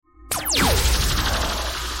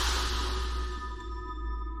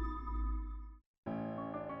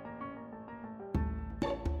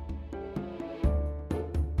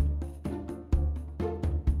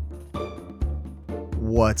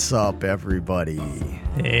What's up, everybody?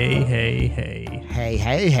 Hey, hey, hey. Hey,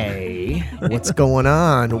 hey, hey. What's going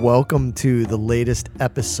on? Welcome to the latest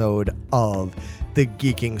episode of the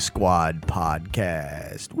Geeking Squad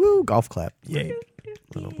podcast. Woo, golf clap. Yay.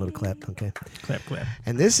 Little clap, okay. Clap, clap.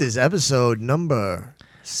 And this is episode number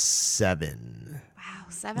 7. Wow,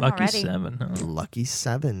 7 Lucky already. 7, huh? Lucky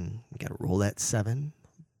 7. You gotta roll that 7.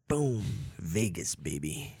 Boom. Vegas,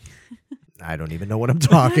 baby. I don't even know what I'm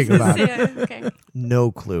talking about. Yeah, okay.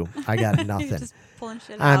 No clue. I got You're nothing. just pulling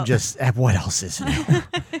shit I'm out. just, what else is new?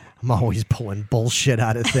 I'm always pulling bullshit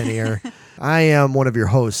out of thin air. I am one of your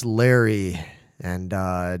hosts, Larry, and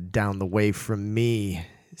down the way from me,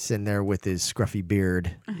 sitting there with his scruffy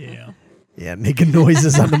beard. Yeah. Yeah, making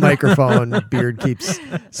noises on the microphone. Beard keeps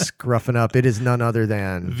scruffing up. It is none other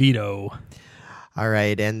than Vito. All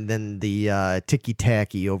right, and then the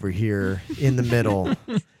ticky-tacky over here in the middle.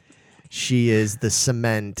 She is the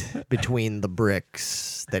cement between the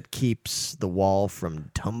bricks that keeps the wall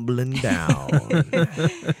from tumbling down.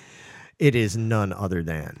 It is none other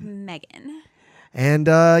than Megan. And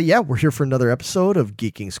yeah, we're here for another episode of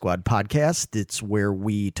Geeking Squad Podcast. It's where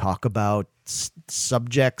we talk about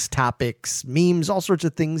subjects, topics, memes, all sorts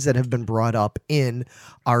of things that have been brought up in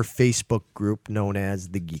our Facebook group known as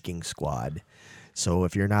the Geeking Squad. So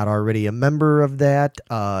if you're not already a member of that,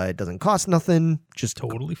 it doesn't cost nothing. Just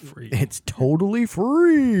Totally free. It's totally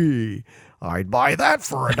free. I'd buy that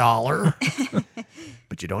for $1.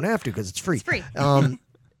 But you don't have to because it's free. It's free.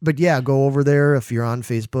 But yeah, go over there if you're on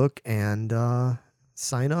Facebook and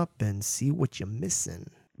sign up and see what you're missing.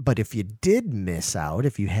 But if you did miss out,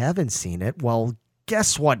 if you haven't seen it, well,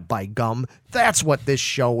 guess what, by gum? That's what this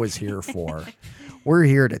show is here for. We're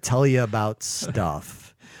here to tell you about stuff.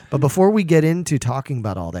 But before we get into talking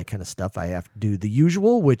about all that kind of stuff, I have to do the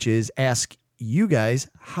usual, which is ask you guys,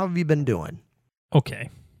 how have you been doing? Okay.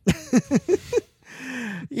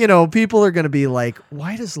 You know, people are going to be like,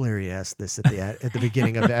 why does Larry ask this at the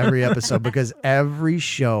beginning of every episode? Because every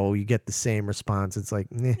show you get the same response. It's like,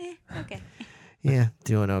 Okay. yeah,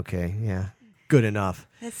 doing okay. Yeah, good enough.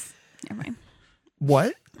 Never mind.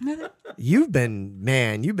 What? You've been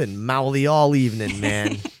mouthy all evening,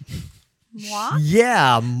 man. Moi?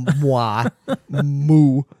 Yeah, moi,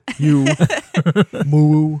 moo, you,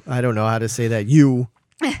 moo. I don't know how to say that. You,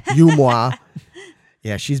 moi.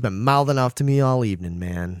 Yeah, she's been mouthing off to me all evening,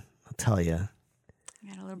 man. I'll tell you. I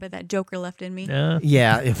got a little bit of that Joker left in me. Yeah.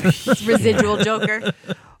 Yeah. Residual Joker.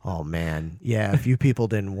 Oh man, yeah. If you people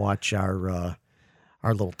didn't watch our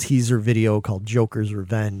little teaser video called Joker's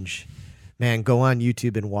Revenge, man, go on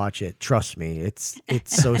YouTube and watch it. Trust me, it's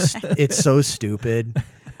so stupid.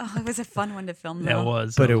 Oh, it was a fun one to film, That though.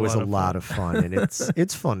 was. But that it was a of lot fun. of fun, and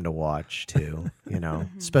it's fun to watch too. You know,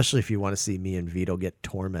 especially if you want to see me and Vito get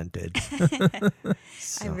tormented.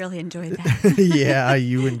 I really enjoyed that. Yeah,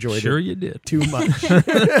 you enjoyed Sure it you did. too much.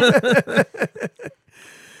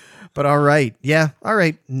 But all right, yeah, all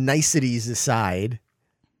right. Niceties aside,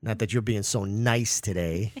 not that you're being so nice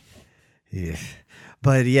today. Yeah.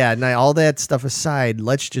 But yeah, now all that stuff aside,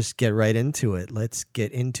 let's just get right into it. Let's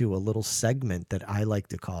get into a little segment that I like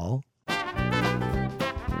to call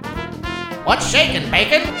What's shaking,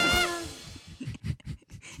 bacon?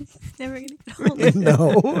 It's never going to get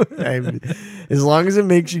old. No, as long as it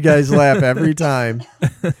makes you guys laugh every time.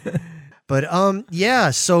 But yeah.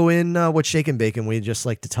 So in What's Shakin' Bacon, we just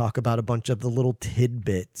like to talk about a bunch of the little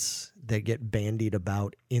tidbits that get bandied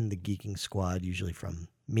about in the Geeking Squad, usually from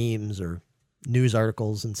memes or news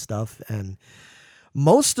articles and stuff. And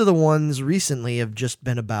most of the ones recently have just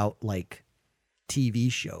been about like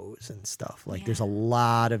TV shows and stuff. Like there's a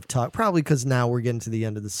lot of talk, probably because now we're getting to the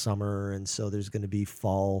end of the summer, and so there's going to be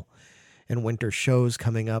fall and winter shows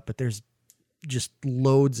coming up, but there's just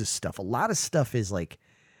loads of stuff. A lot of stuff is like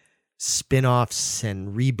spin-offs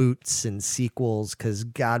and reboots and sequels, because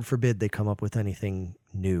God forbid they come up with anything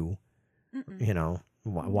new. You know,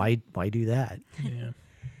 why do that? Yeah.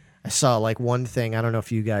 I saw like one thing, I don't know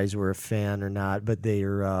if you guys were a fan or not, but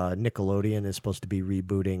their Nickelodeon is supposed to be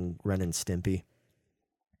rebooting Ren and Stimpy.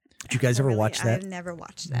 Did you guys ever watch that? I've never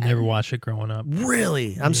watched that. Never watched it growing up.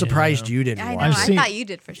 Really? I'm surprised you didn't I know. watch I've it. I seen- thought you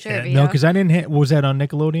did for sure. Yeah, Vito. no, because I didn't. Was that on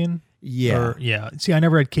Nickelodeon? Yeah. Or, yeah. See, I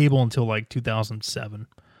never had cable until like 2007.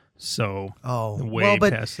 So Oh, way well,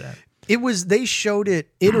 but past that. they showed it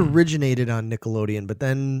originated on Nickelodeon, but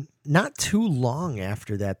then not too long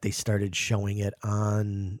after that, they started showing it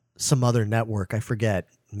on some other network. I forget,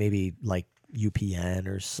 maybe like UPN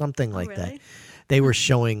or something like that. really? They were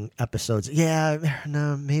showing episodes. Yeah,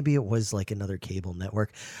 no, maybe it was like another cable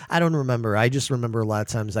network. I don't remember. I just remember a lot of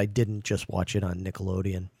times I didn't just watch it on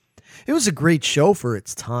Nickelodeon. It was a great show for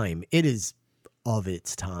its time. It is of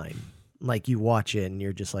its time. Like you watch it and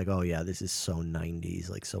you're just like, oh yeah, this is so 90s,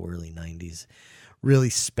 like so early 90s. Really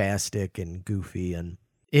spastic and goofy, and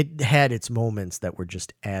it had its moments that were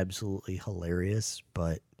just absolutely hilarious,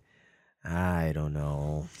 but I don't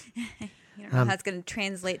know. You don't know how it's going to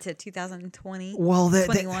translate to 2020. Well,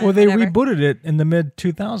 21, Well, they whatever. rebooted it in the mid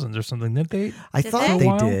 2000s or something, didn't they? I Did thought they? they For a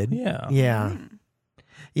while? did. Yeah. Yeah.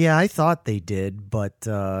 Yeah, I thought they did, but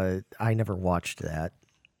I never watched that.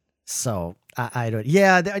 So I don't.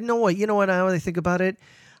 Yeah, I know what. You know what? Now that I think about it,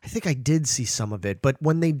 I think I did see some of it. But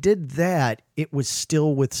when they did that, it was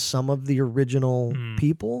still with some of the original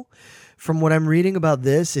people. From what I'm reading about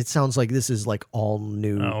this, it sounds like this is like all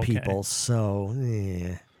new Oh, okay. people. So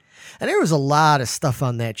yeah. And there was a lot of stuff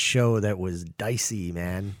on that show that was dicey,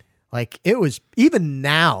 man. Like it was, even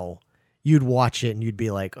now you'd watch it and you'd be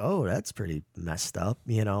like, oh, that's pretty messed up,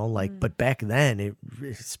 you know, like, but back then it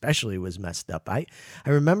especially was messed up. I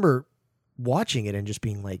remember watching it and just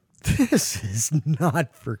being like, this is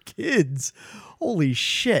not for kids. Holy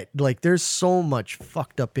shit. Like there's so much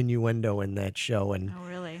fucked up innuendo in that show, and Oh,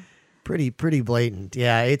 really? pretty blatant.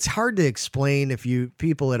 Yeah, it's hard to explain. If you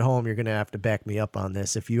people at home, you're going to have to back me up on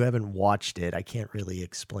this. If you haven't watched it, I can't really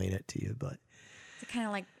explain it to you, but It's kind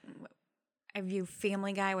of like I view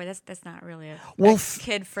Family Guy, where that's not really a Well,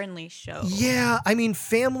 kid-friendly show. yeah, I mean,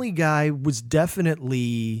 Family Guy was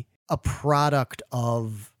definitely a product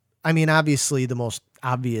of, I mean, obviously the most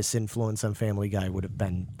obvious influence on Family Guy would have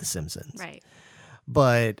been The Simpsons. Right.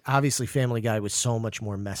 But obviously Family Guy was so much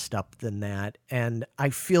more messed up than that. And I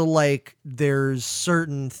feel like there's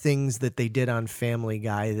certain things that they did on Family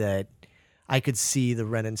Guy that I could see the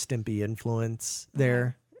Ren and Stimpy influence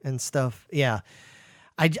there and stuff. Yeah.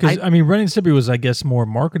 I mean, Ren and Stimpy was, I guess, more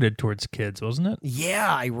marketed towards kids, wasn't it?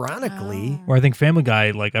 Yeah, ironically. Where I think Family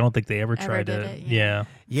Guy, like, I don't think they ever tried did to. it, Yeah.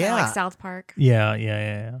 Yeah. Kinda like South Park. Yeah.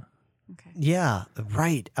 Okay. Yeah,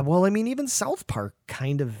 right. Well, I mean, even South Park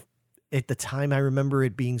kind of, at the time, I remember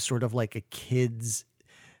it being sort of like a kids.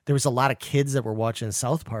 There was a lot of kids that were watching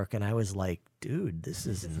South Park, and I was like, dude, this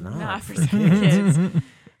is not Not for for kids. kids.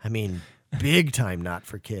 I mean, big time not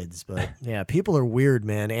for kids. But yeah, people are weird,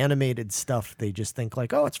 man. Animated stuff, they just think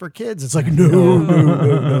like, oh, it's for kids. It's like,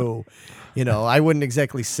 no. You know, I wouldn't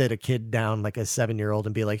exactly sit a kid down, like a 7-year-old,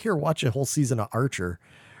 and be like, here, watch a whole season of Archer.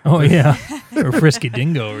 Oh, yeah. Or Frisky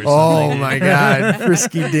Dingo or something. Oh my God,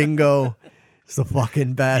 Frisky Dingo is the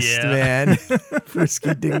fucking best, Yeah. man.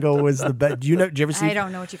 Frisky Dingo was the best. Do you ever see? I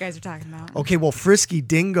don't know what you guys are talking about. Okay, well, Frisky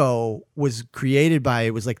Dingo was created by,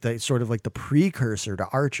 it was like the sort of like the precursor to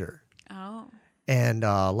Archer, Oh. and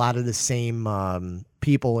a lot of the same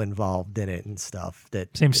people involved in it and stuff.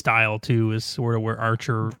 That Same style, too, is sort of where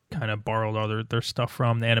Archer kind of borrowed all their stuff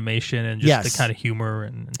from, the animation and just Yes. the kind of humor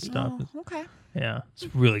and stuff. Oh, okay. Yeah. It's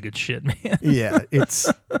really good shit, man. yeah, it's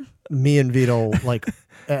me and Vito. Like,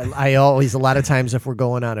 I always, a lot of times if we're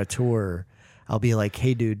going on a tour, I'll be like,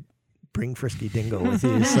 hey, dude, bring Frisky Dingo with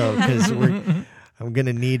you, so because I'm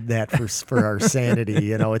gonna need that for our sanity.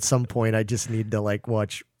 You know, at some point, I just need to like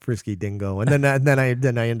watch Frisky Dingo, and then I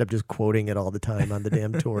end up just quoting it all the time on the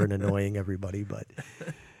damn tour and annoying everybody. But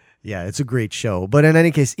yeah, it's a great show. But in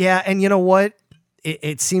any case, yeah, and you know what?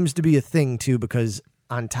 It seems to be a thing too, because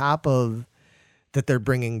on top of that, they're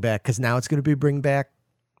bringing back, because now it's going to be bring back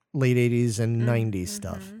late 80s and 90s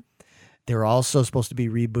stuff. They're also supposed to be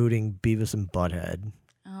rebooting Beavis and Butthead.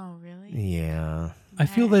 Oh, really? Yeah. I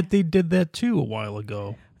feel that they did that, too, a while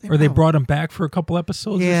ago. Or they brought him back for a couple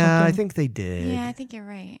episodes or Yeah, something. I think they did. Yeah, I think you're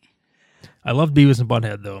right. I love Beavis and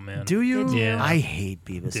Butthead, though, man. Do you? Did you? Yeah. I hate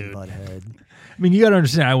Beavis Dude. and Butthead. I mean, you got to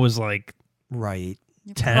understand, I was like Right.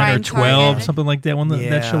 10 Prime or 12, target. something like that when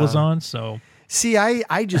that show was Yeah. on, so... See,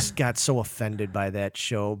 I just got so offended by that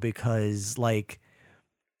show because, like,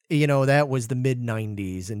 you know, that was the mid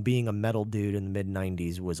 90s, and being a metal dude in the mid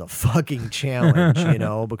 90s was a fucking challenge, you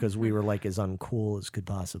know, because we were like as uncool as could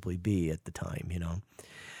possibly be at the time, you know.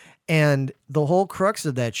 And the whole crux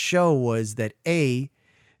of that show was that they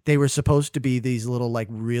were supposed to be these little like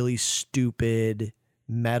really stupid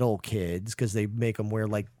metal kids, because they make them wear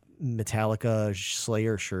like Metallica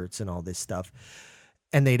Slayer shirts and all this stuff,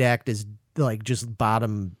 and they'd act as like just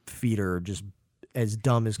bottom feeder, just as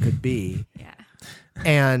dumb as could be. Yeah.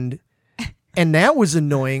 And that was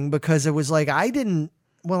annoying because it was like, I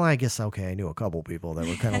guess, okay, I knew a couple people that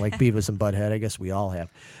were kind of like Beavis and Butthead. I guess we all have.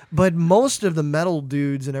 But most of the metal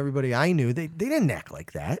dudes and everybody I knew, they didn't act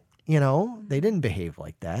like that. You know, they didn't behave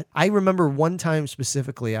like that. I remember one time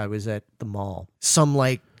specifically, I was at the mall. Some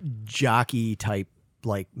like jockey type,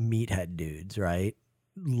 like meathead dudes, right?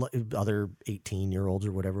 Other 18-year-olds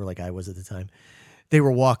or whatever, like I was at the time. they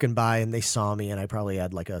were walking by and they saw me, and I probably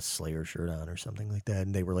had like a Slayer shirt on or something like that,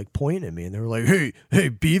 and they were like pointing at me, and they were like, "Hey,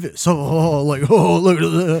 Beavis!" Look at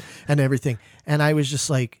that, and everything, and I was just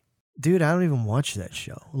like, "Dude, I don't even watch that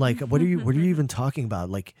show. Like, what are you even talking about?"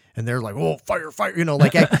 Like, and they're like, "Oh, fire!"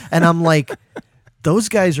 And I'm like, those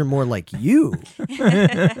guys are more like you,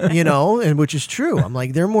 and which is true. I'm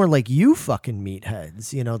like, they're more like you fucking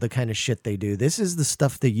meatheads, the kind of shit they do. This is the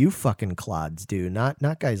stuff that you fucking clods do,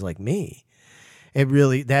 not guys like me.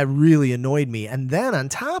 That really annoyed me. And then on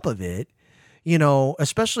top of it,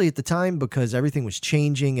 especially at the time, because everything was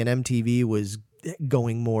changing and MTV was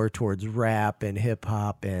going more towards rap and hip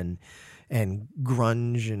hop and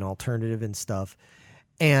grunge and alternative and stuff,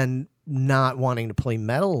 and not wanting to play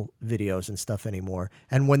metal videos and stuff anymore.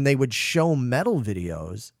 And when they would show metal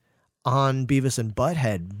videos on Beavis and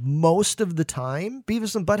Butthead, most of the time,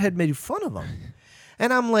 Beavis and Butthead made fun of them.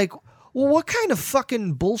 And I'm like, well, what kind of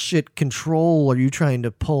fucking bullshit control are you trying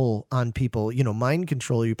to pull on people? Mind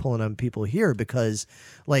control are you pulling on people here? Because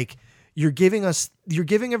like you're giving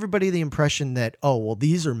everybody the impression that, oh, well,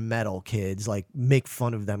 these are metal kids, like make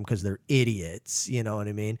fun of them because they're idiots. You know what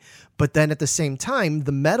I mean? But then at the same time,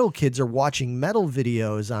 the metal kids are watching metal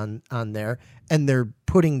videos on there, and they're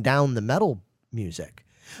putting down the metal music.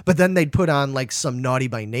 But then they'd put on like some Naughty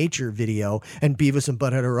by Nature video, and Beavis and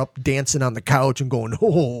Butthead are up dancing on the couch and going,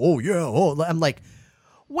 oh yeah. Oh. I'm like,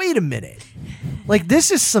 wait a minute. Like, this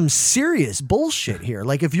is some serious bullshit here.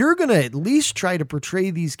 Like, if you're going to at least try to portray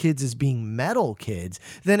these kids as being metal kids,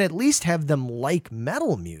 then at least have them like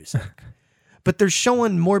metal music. But they're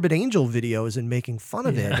showing Morbid Angel videos and making fun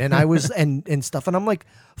of it. And I was, and stuff. And I'm like,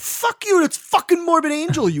 fuck you. It's fucking Morbid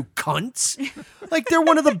Angel, you cunts. Like, they're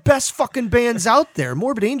one of the best fucking bands out there.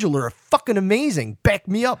 Morbid Angel are fucking amazing. Back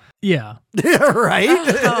me up. Yeah. Right?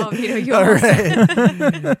 Oh, you All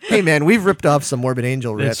right. Hey, man, we've ripped off some Morbid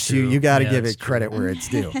Angel That's riffs. true. You got to Yeah, give that's it credit where it's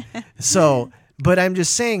due. So, but I'm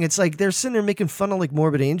just saying, it's like they're sitting there making fun of like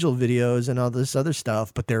Morbid Angel videos and all this other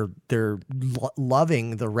stuff, but they're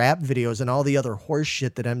loving the rap videos and all the other horse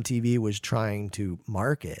shit that MTV was trying to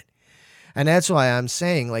market. And that's why I'm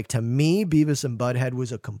saying, like, to me, Beavis and Butthead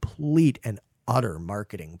was a complete and utter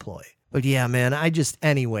marketing ploy. But yeah, man,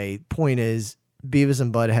 anyway, point is, Beavis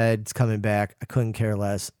and Butthead's coming back. I couldn't care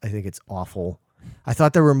less. I think it's awful. I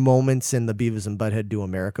thought there were moments in the Beavis and Butthead Do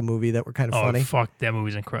America movie that were kind of funny. Oh, fuck, that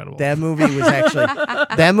movie's incredible. That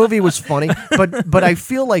movie was funny, but I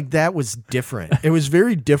feel like that was different. It was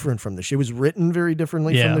very different from the show. It was written very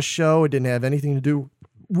differently from the show. It didn't have anything to do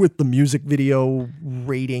with the music video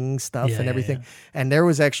rating stuff and everything. Yeah. And there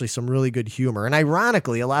was actually some really good humor. And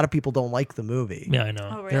ironically, a lot of people don't like the movie. Yeah, I know.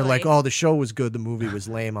 Oh, really? They're like, oh, the show was good, the movie was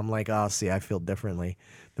lame. I'm like, oh, see, I feel differently.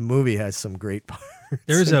 The movie has some great parts.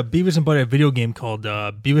 There's a Beavis and Butthead video game called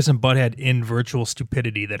Beavis and Butthead in Virtual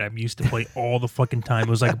Stupidity that I used to play all the fucking time. It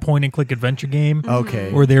was like a point-and-click adventure game. Okay.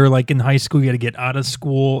 Where they were like in high school, you had to get out of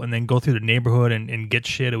school and then go through the neighborhood and get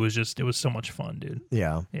shit. It was so much fun, dude.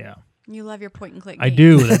 Yeah. Yeah. You love your point and click. I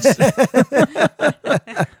games. do.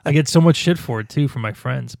 I get so much shit for it, too, from my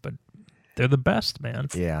friends, but they're the best, man.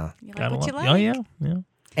 Yeah. You like Gotta what you love- like. Oh, yeah.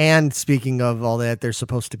 And speaking of all that, they're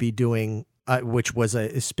supposed to be doing, which was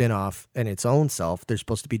a spin-off in its own self, they're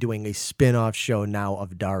supposed to be doing a spin-off show now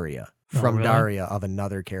of Daria. From really? Daria, of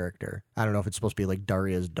another character. I don't know if it's supposed to be like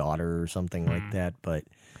Daria's daughter or something like that, but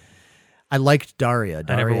I liked Daria.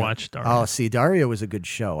 I never watched Daria. Oh, see, Daria was a good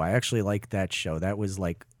show. I actually liked that show. That was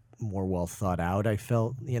like more well thought out, I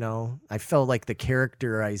felt, I felt like the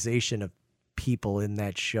characterization of people in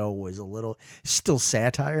that show was a little, still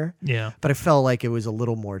satire, Yeah. but I felt like it was a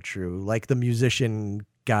little more true. Like the musician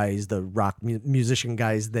guys, the rock musician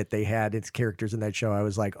guys that they had as characters in that show, I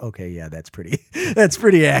was like, okay, yeah, that's pretty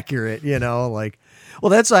accurate, like, well,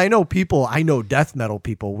 that's, I know death metal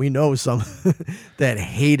people. We know some that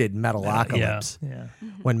hated Metalocalypse. Yeah.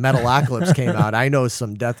 When Metalocalypse came out, I know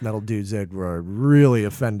some death metal dudes that were really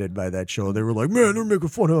offended by that show. They were like, man, they're making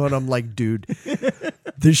fun of it. And I'm like, dude,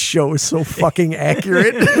 this show is so fucking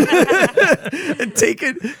accurate. And take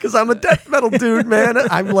it, because I'm a death metal dude, man.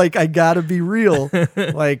 I'm like, I gotta be real.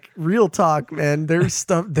 Like, real talk, man. There is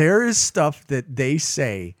stuff that they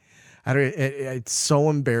say. It's so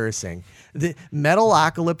embarrassing. The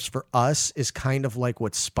Metalocalypse for us is kind of like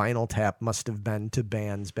what Spinal Tap must have been to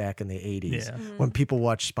bands back in the 80s. Yeah. When people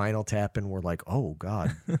watch Spinal Tap and were like, oh,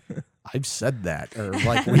 God, I've said that. Or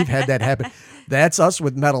like, we've had that happen. That's us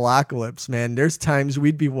with Metalocalypse, man. There's times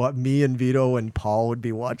me and Vito and Paul would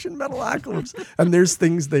be watching Metalocalypse, and there's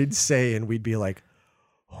things they'd say, and we'd be like,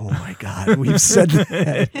 oh my God, we've said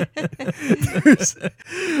that.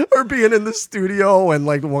 Or being in the studio and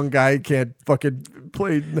like one guy can't fucking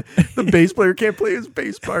the bass player can't play his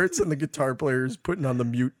bass parts, and the guitar player is putting on the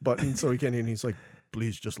mute button so he can't. And he's like,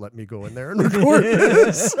 "Please just let me go in there and record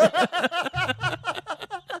this."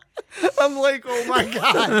 I'm like, "Oh my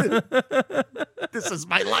god, this is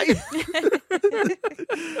my life."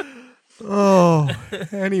 Oh,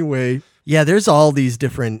 anyway, yeah. There's all these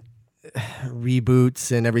different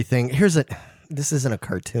reboots and everything. This isn't a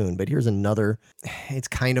cartoon, but here's another. It's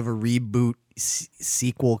kind of a reboot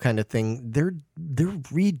sequel kind of thing. They're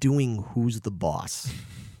redoing Who's the Boss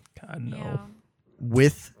God no. Yeah.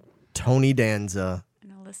 with Tony Danza.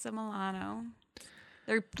 And Alyssa Milano.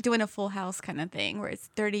 They're doing a Full House kind of thing where it's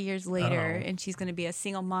 30 years later Oh. and she's going to be a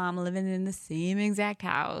single mom living in the same exact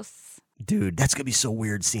house. Dude, that's gonna be so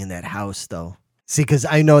weird seeing that house though. See, because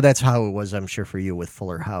I know that's how it was, I'm sure, for you with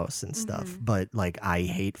Fuller House and stuff. But like, I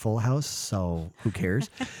hate Full House, so who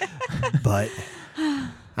cares? But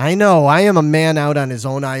I know I am a man out on his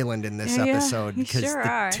own island in this Yeah, episode you because sure the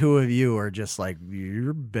are. two of you are just like,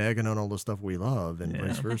 you're bagging on all the stuff we love and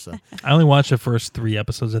vice versa. I only watched the first 3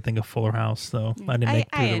 episodes, I think, of Fuller House, though. I didn't make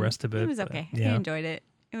it through the rest of it. It was but, okay. I Yeah. enjoyed it.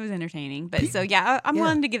 It was entertaining. But so, yeah, I'm Yeah.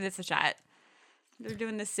 willing to give this a shot. They're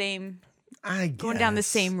doing the same, going down the guess.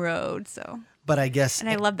 same road. So, But I guess, and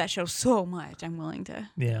I love that show so much. I'm willing to,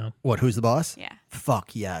 Yeah. what, Who's the Boss? yeah,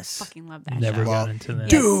 Fuck yes. fucking love that Never show. Well, got into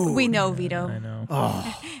that. Yes, Dude. we know Vito. I know.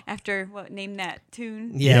 Oh, After what, name that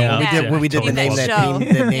tune? yeah, Yeah. when we did the Name name that that show.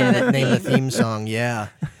 theme, name the theme song. Yeah.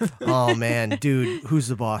 Oh man, dude, Who's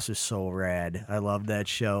the Boss is so rad. I love that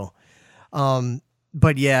show.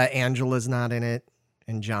 But yeah, Angela's not in it,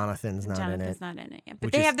 and Jonathan's not in Jonathan's it. not in it yet. But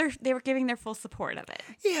Which they is- have they were giving their full support of it.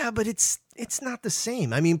 Yeah, but it's not the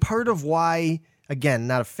same. I mean, part of why, again,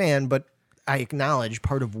 not a fan, but I acknowledge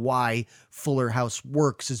part of why Fuller House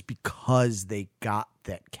works is because they got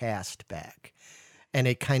that cast back. And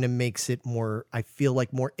it kind of makes it more, I feel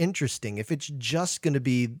like, more interesting. If it's just going to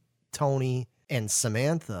be Tony and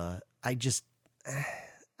Samantha, I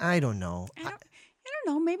don't know. I don't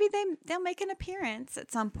know. Maybe they'll make an appearance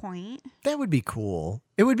at some point. That would be cool.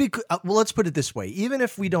 It would be well, let's put it this way. Even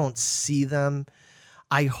if we don't see them,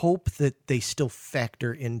 I hope that they still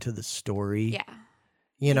factor into the story. Yeah.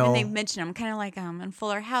 You know, And they mention them, kind of like in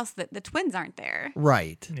Fuller House, that the twins aren't there,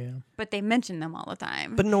 right. Yeah. but they mention them all the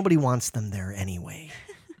time. But nobody wants them there anyway.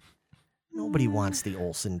 Nobody wants the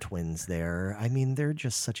Olsen twins there. I mean, they're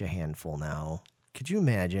just such a handful now. Could you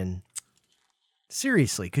imagine?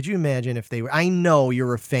 Seriously, could you imagine if they were? I know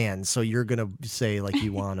you're a fan, so you're going to say like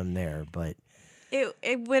you want them there, but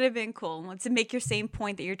it would have been cool to make your same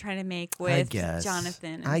point that you're trying to make with guess.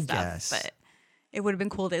 Jonathan and I stuff. guess. But it would have been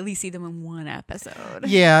cool to at least see them in one episode.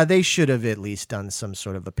 yeah, they should have at least done some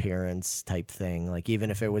sort of appearance type thing. Like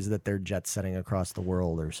even if it was that they're jet setting across the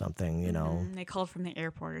world or something, you know. And they called from the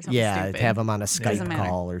airport or something. Yeah, stupid. have them on a Doesn't Skype matter.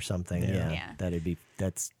 call or something. Yeah. Yeah.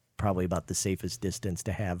 That's probably about the safest distance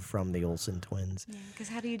to have from the Olsen twins. Because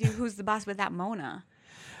how do you do Who's the Boss without Mona?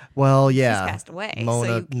 Well, yeah. passed away,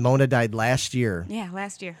 so Mona died last year. Yeah,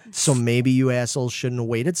 last year. So maybe you assholes shouldn't have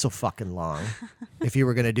waited so fucking long. If you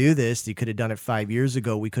were going to do this, you could have done it 5 years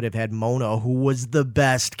ago. We could have had Mona, who was the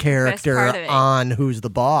best character part of it. on Who's the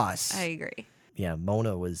Boss. I agree. Yeah,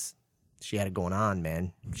 Mona she had it going on,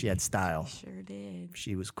 man. She had style. Sure did.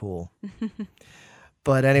 She was cool.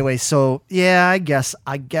 But anyway, so yeah, I guess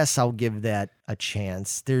I'll give that a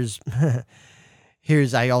chance.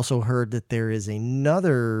 I also heard that there is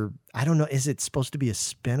another, I don't know, is it supposed to be a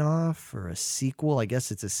spinoff or a sequel? I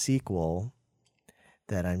guess it's a sequel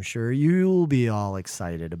that I'm sure you'll be all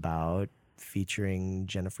excited about, featuring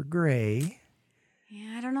Jennifer Grey.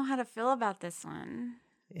 Yeah, I don't know how to feel about this one.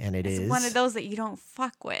 And It's is one of those that you don't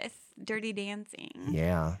fuck with. Dirty Dancing.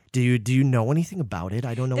 Yeah. Do you know anything about it?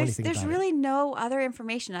 I don't know anything There's about really no other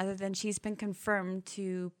information other than she's been confirmed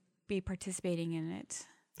to be participating in it.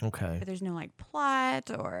 it. Okay. But there's no like plot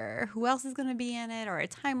or who else is going to be in it or a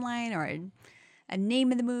timeline or a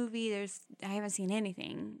name of the movie. I haven't seen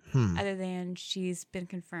anything other than she's been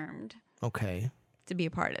confirmed Okay. to be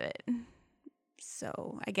a part of it.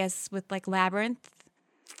 So I guess with like Labyrinth,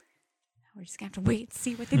 we're just going to have to wait and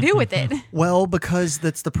see what they do with it. Well, because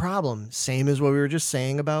that's the problem. Same as what we were just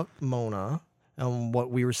saying about Mona, and what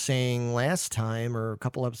we were saying last time or a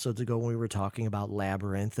couple episodes ago when we were talking about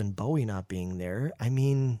Labyrinth and Bowie not being there. I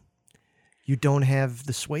mean, you don't have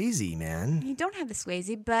the Swayze, man. You don't have the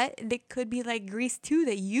Swayze, but it could be like Grease 2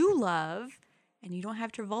 that you love, and you don't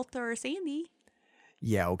have Travolta or Sandy.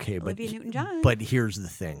 Yeah, okay, Olivia Newton-John. but here's the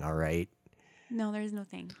thing, all right? No, there's no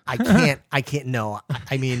thing. I can't, no.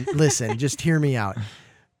 I mean, listen, just hear me out.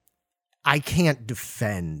 I can't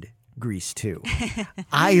defend Grease 2.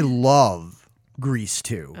 I love Grease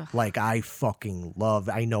 2. Like, I fucking love,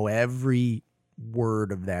 I know every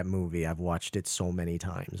word of that movie. I've watched it so many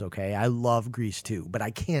times, okay? I love Grease too, but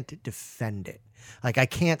I can't defend it. Like, I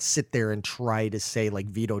can't sit there and try to say, like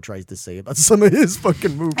Vito tries to say about some of his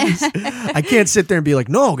fucking movies. I can't sit there and be like,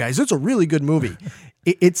 no, guys, it's a really good movie.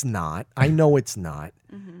 It's not. I know it's not,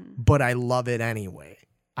 but I love it anyway.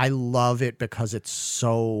 I love it because it's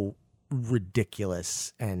so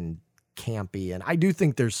ridiculous and campy, and I do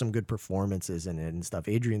think there's some good performances in it and stuff.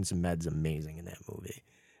 Adrian Zmed's amazing in that movie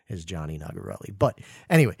as Johnny Nagarelli. But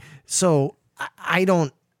anyway, so I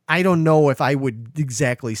don't know if I would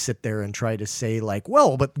exactly sit there and try to say like,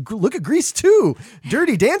 well, but look at Grease 2.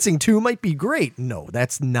 Dirty Dancing 2 might be great. No,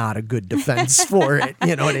 that's not a good defense for it.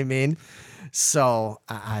 You know what I mean? So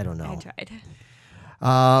I don't know. I tried.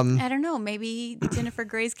 I don't know. Maybe Jennifer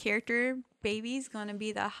Grey's character, Baby's going to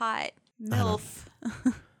be the hot MILF.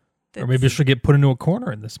 Or maybe she'll get put into a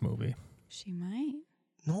corner in this movie. She might.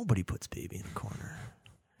 Nobody puts Baby in the corner.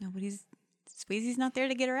 Sweezie's not there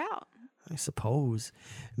to get her out. I suppose.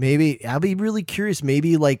 Maybe I'll be really curious.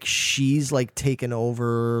 Maybe like she's like taken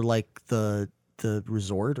over like the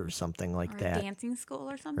resort or something like that. Or dancing school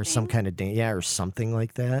or something. Or some kind of or something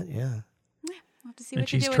like that. Yeah. We'll have to see And what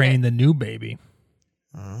to do she's with training it. the new Baby.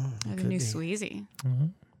 Oh, The new Sweezie.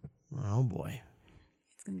 oh boy.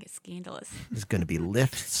 It's going to get scandalous. There's going to be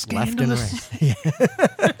lifts left and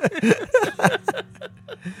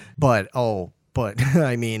right. But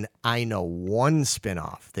I mean, I know one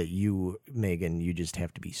spinoff that you, Megan, you just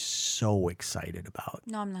have to be so excited about.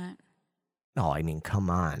 No, I'm not. Oh, I mean, come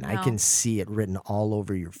on. I No. can see it written all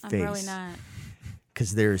over your face. I'm really not.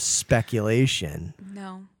 Because there's speculation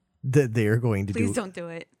No. that they're going to Please don't do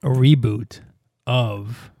it. A reboot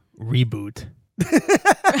of Reboot.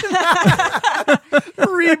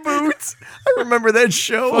 Reboot. I remember that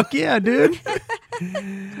show. Fuck yeah, dude.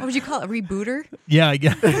 What would you call it? A rebooter? Yeah, I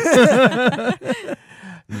guess.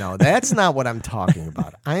 No, that's not what I'm talking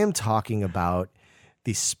about. I am talking about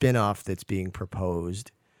the spinoff that's being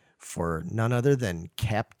proposed for none other than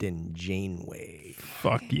Captain Janeway.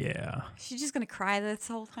 Fuck yeah. She's just going to cry this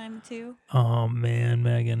whole time, too. Oh, man,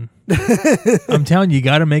 Megan. I'm telling you, you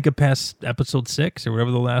got to make it past episode 6 or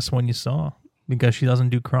whatever the last one you saw because she doesn't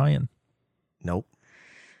do crying. Nope.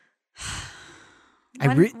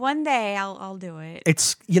 One day I'll do it.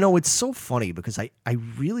 It's, it's so funny because I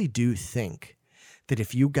really do think that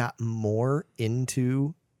if you got more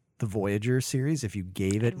into the Voyager series, if you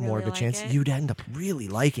gave it more of a really chance, like it. you'd end up really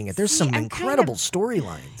liking it. There's See, some I'm incredible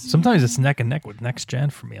storylines. Sometimes it's neck and neck with Next Gen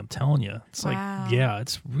for me, I'm telling you. It's Wow. like, yeah,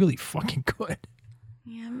 it's really fucking good.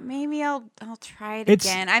 Yeah, maybe I'll try it It's-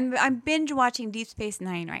 again. I'm binge watching Deep Space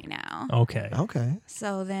Nine right now. Okay. Okay.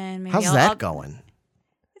 So then maybe How's I'll, that I'll- going?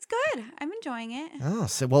 It's good. I'm enjoying it. Oh,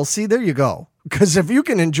 see, there you go. Because if you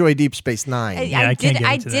can enjoy Deep Space Nine, Yeah, I can't get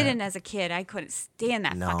I into that. didn't as a kid. I couldn't stand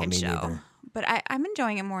that No, fucking me show. neither. But I'm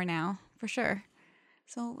enjoying it more now, for sure.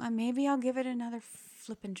 So maybe I'll give it another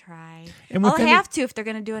flipping try. And with I'll any- have to if they're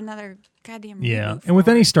gonna do another goddamn Yeah. reboot And with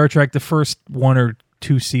for any it. Star Trek, the first 1 or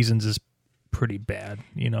 2 seasons is pretty bad.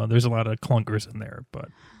 There's a lot of clunkers in there, but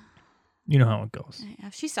you know how it goes. Yeah,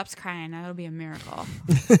 if she stops crying, that'll be a miracle.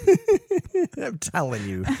 I'm telling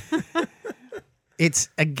you. It's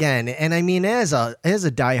again, and I mean, as a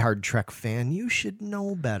diehard Trek fan, you should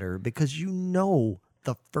know better because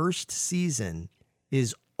the first season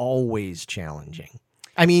is always challenging.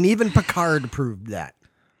 I mean, even Picard proved that.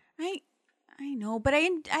 I know, but I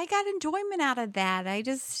got enjoyment out of that.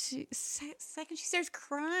 Second she starts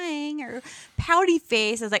crying or pouty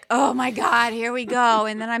face, I was like, oh my God, here we go.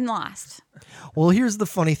 And then I'm lost. Well, here's the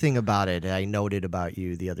funny thing about it. I noted about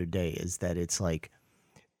you the other day is that it's like,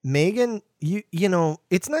 Megan, you know,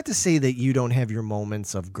 it's not to say that you don't have your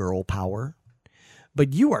moments of girl power,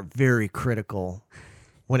 but you are very critical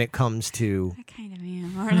when it comes to, I kind of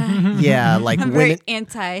am, aren't I? yeah, like I'm women. very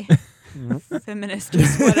anti-feminist,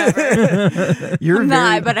 just whatever. You're I'm very,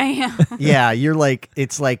 not, but I am. yeah, you're like,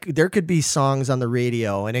 it's like there could be songs on the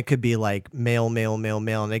radio and it could be like male,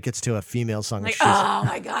 and it gets to a female song. Like, and oh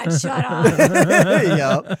my God, shut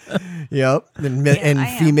up. yep. And I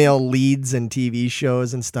am. female leads in TV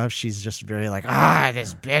shows and stuff. She's just very like,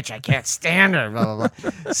 this bitch, I can't stand her. Blah, blah,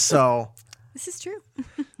 blah. So, This is true.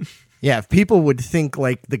 yeah, if people would think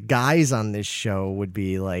like the guys on this show would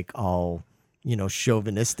be like all,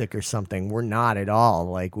 chauvinistic or something, we're not at all.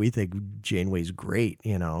 Like we think Janeway's great,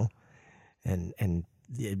 and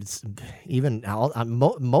it's even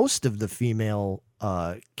most of the female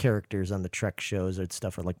characters on the Trek shows and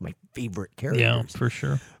stuff are like my favorite characters. Yeah, for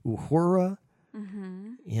sure. Uhura,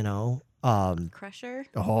 Crusher.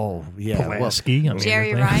 oh yeah, Pulaski. I mean,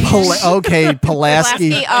 Jerry everything. Ryan. Pulaski.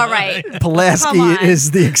 Pulaski, all right. Come Pulaski on.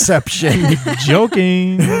 is the exception.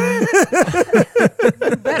 Joking.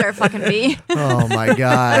 Better fucking be. Oh my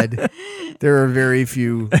God. There are very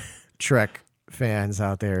few Trek fans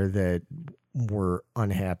out there that were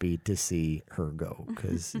unhappy to see her go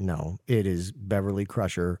because no, it is Beverly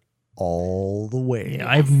Crusher all the way. Yeah,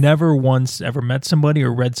 I've never once ever met somebody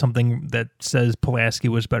or read something that says Pulaski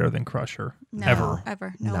was better than Crusher. No,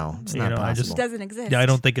 ever. No, it's You not know, I possible. just- It doesn't exist. Yeah, I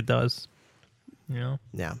don't think it does. You know?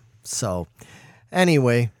 Yeah. So,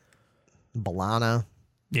 anyway, B'Elanna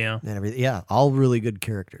Yeah. and everything. Yeah, all really good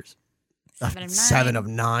characters. 7 of 9. 7 of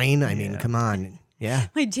 9. I mean, Yeah. come on. Yeah.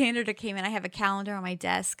 My janitor came in. I have a calendar on my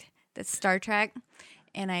desk that's Star Trek,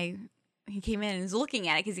 and he came in and was looking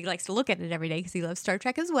at it because he likes to look at it every day because he loves Star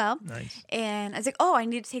Trek as well. Nice. And I was like, oh, I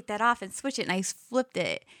need to take that off and switch it. And I flipped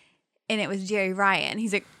it, and it was Jerry Ryan.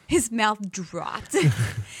 He's like, his mouth dropped, and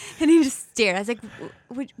he just stared. I was like,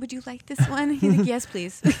 would you like this one? He's like, yes,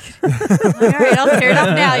 please. I'm like, all right, I'll tear it off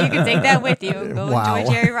now. You can take that with you. Go Wow.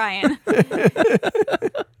 enjoy Jerry Ryan.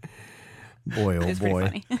 Boy, oh It's pretty boy.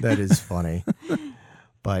 funny. That is funny.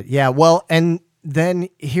 But yeah, well, and then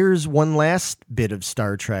here's one last bit of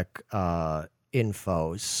Star Trek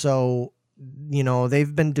info. So, you know,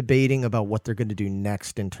 they've been debating about what they're going to do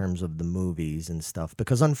next in terms of the movies and stuff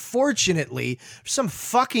because unfortunately, for some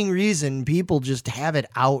fucking reason, people just have it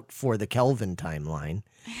out for the Kelvin timeline.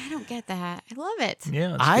 I don't get that. I love it.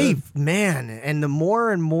 Yeah. It's good. Man, and the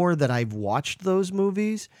more and more that I've watched those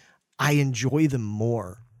movies, I enjoy them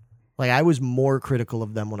more. Like I was more critical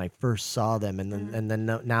of them when I first saw them, and then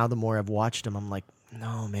now the more I've watched them, I'm like,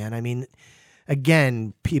 no, man. I mean,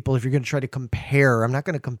 again, people, if you're going to try to compare, I'm not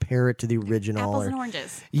going to compare it to the original. Apples and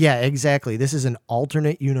oranges. Yeah, exactly. This is an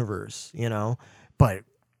alternate universe, you know, but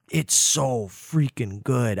it's so freaking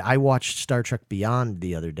good. I watched Star Trek Beyond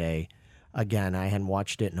the other day. Again, I hadn't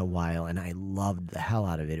watched it in a while, and I loved the hell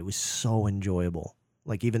out of it. It was so enjoyable.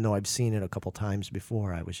 Like, even though I've seen it a couple times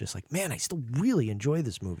before, I was just like, man, I still really enjoy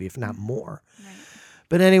this movie, if not more. Right.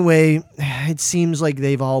 But anyway, it seems like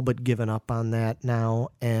they've all but given up on that now,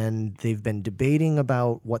 and they've been debating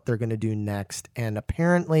about what they're going to do next. And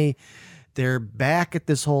apparently, they're back at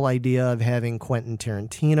this whole idea of having Quentin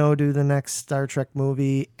Tarantino do the next Star Trek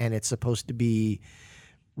movie, and it's supposed to be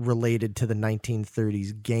related to the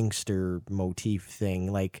 1930s gangster motif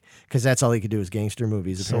thing, like because that's all he could do is gangster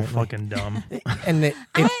movies. So Apparently. fucking dumb. And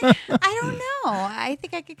I don't know. I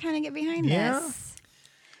think I could kind of get behind Yeah. this.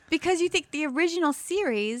 Because you think the original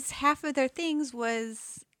series, half of their things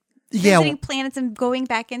was yeah, visiting planets and going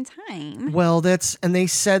back in time. well, they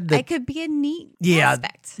said that It could be a neat Yeah,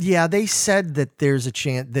 aspect. yeah, they said that there's a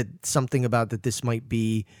chance that something about that this might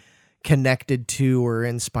be connected to or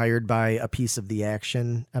inspired by a piece of the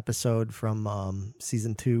action episode from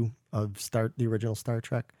season 2 of the original Star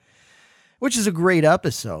Trek, which is a great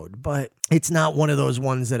episode, but it's not one of those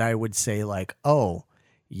ones that I would say like, oh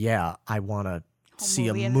yeah, I want to see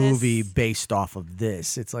a movie of movie this. based off of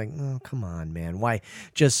this. It's like, oh, come on, man. Why?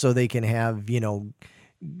 Just so they can have, you know,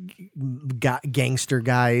 gangster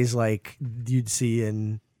guys like you'd see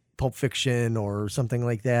in Pulp Fiction or something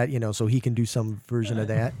like that, you know, so he can do some version of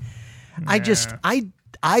that. I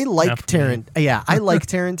like Not for me. I like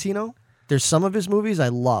Tarantino. There's some of his movies I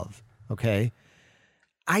love, okay?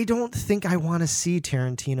 I don't think I want to see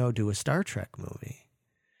Tarantino do a Star Trek movie.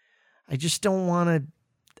 I just don't want to.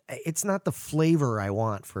 It's not the flavor I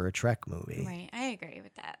want for a Trek movie. Right. I agree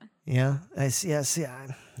with that. Yeah, I see. I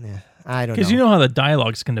don't know. Because you know how the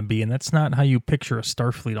dialogue's going to be, and that's not how you picture a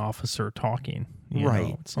Starfleet officer talking. You Right.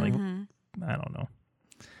 know? It's like, I don't know.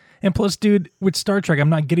 And plus, dude, with Star Trek, I'm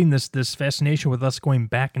not getting this fascination with us going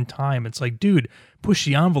back in time. It's like, dude, push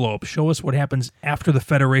the envelope. Show us what happens after the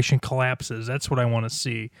Federation collapses. That's what I want to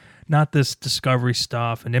see. Not this Discovery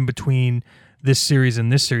stuff and in between this series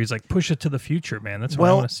and this series. Like, push it to the future, man. That's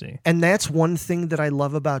what I want to see. And that's one thing that I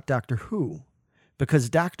love about Doctor Who,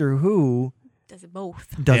 because Doctor Who Does it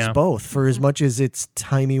both. does Yeah. both. For as much as it's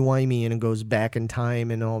timey-wimey and it goes back in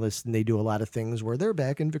time and all this, and they do a lot of things where they're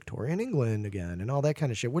back in Victorian England again and all that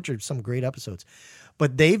kind of shit, which are some great episodes.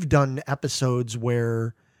 But they've done episodes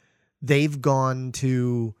where they've gone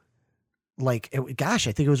to, like, I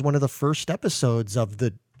think it was one of the first episodes of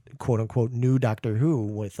the quote-unquote new Doctor Who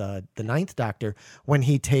with the Ninth Doctor, when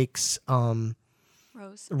he takes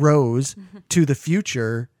Rose to the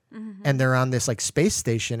future. And they're on this like space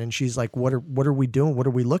station, and she's like, "What are we doing? What are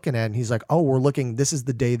we looking at?" And he's like, "Oh, we're looking. This is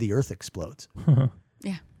the day the Earth explodes."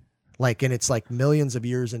 Yeah. Like, and it's like millions of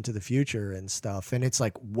years into the future and stuff. And it's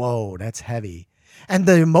like, whoa, that's heavy. And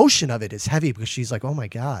the emotion of it is heavy because she's like, "Oh my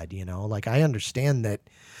God, you know, like I understand that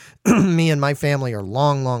me and my family are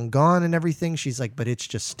long, long gone and everything." She's like, "But it's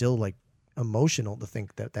just still like emotional to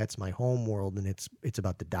think that that's my home world and it's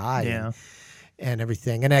about to die." Yeah. and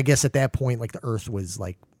everything. And I guess at that point, like the Earth was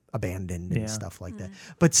like abandoned and Yeah. stuff like that.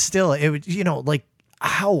 But still, it would, like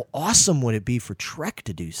how awesome would it be for Trek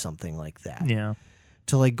to do something like that? Yeah.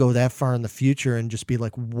 To like go that far in the future and just be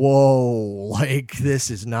like, whoa, like this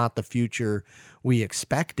is not the future we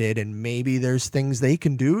expected. And maybe there's things they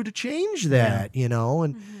can do to change that,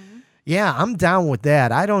 and yeah, I'm down with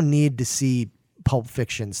that. I don't need to see Pulp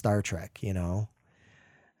Fiction Star Trek,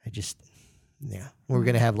 I just, we're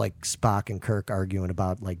going to have like Spock and Kirk arguing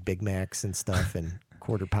about like Big Macs and stuff and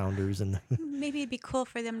quarter pounders. And Maybe it'd be cool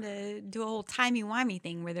for them to do a whole timey-wimey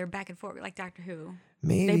thing where they're back and forth, like Doctor Who.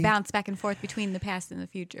 maybe They bounce back and forth between the past and the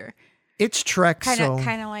future. it's Trek. Kind So of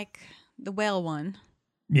like the whale one.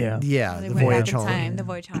 Yeah. yeah, They the went voyage back in home. time. The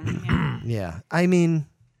voyage home. Yeah. Yeah. I mean,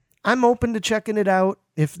 I'm open to checking it out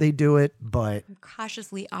if they do it, but I'm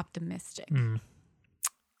cautiously optimistic.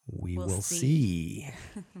 we We'll will see. see.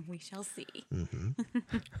 We shall see.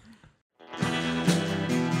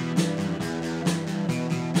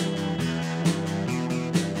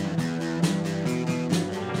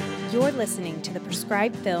 You're listening to the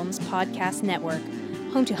Prescribed Films Podcast Network,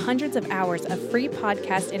 home to hundreds of hours of free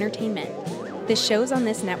podcast entertainment. The shows on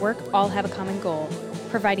this network all have a common goal,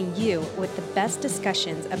 providing you with the best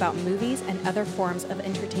discussions about movies and other forms of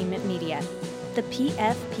entertainment media. The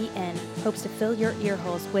PFPN hopes to fill your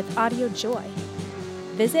earholes with audio joy.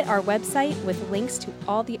 Visit our website with links to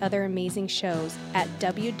all the other amazing shows at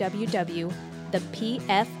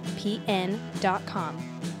www.thepfpn.com.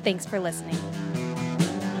 Thanks for listening.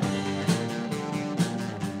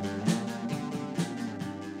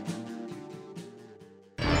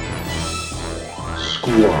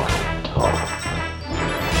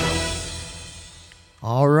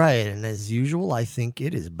 All right. And as usual, I think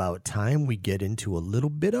it is about time we get into a little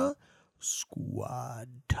bit of squad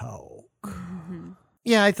talk.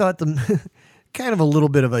 Yeah, I thought the kind of a little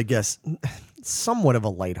bit of, I guess, somewhat of a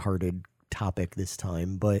lighthearted topic this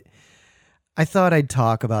time, but I thought I'd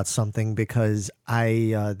talk about something because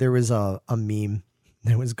there was a meme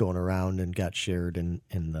that was going around and got shared in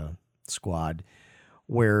the squad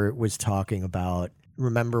where it was talking about,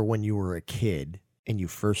 remember when you were a kid and you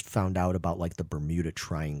first found out about like the Bermuda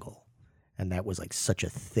Triangle, and that was like such a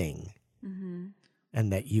thing.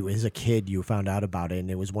 And that you, as a kid, you found out about it, and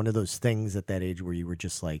it was one of those things at that age where you were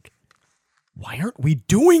just like, why aren't we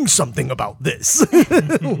doing something about this?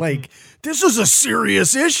 Like, this is a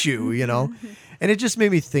serious issue, And it just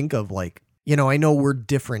made me think of like, I know we're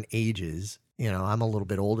different ages. I'm a little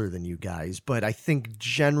bit older than you guys, but I think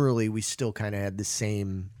generally we still kind of had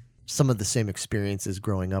some of the same experiences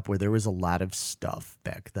growing up where there was a lot of stuff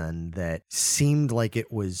back then that seemed like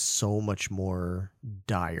it was so much more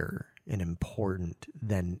dire and important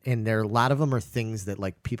and a lot of them are things that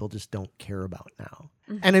like people just don't care about now.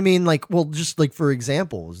 And I mean, like, well, just like, for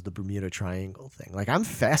example, is the Bermuda Triangle thing. Like, I'm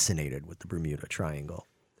fascinated with the Bermuda Triangle,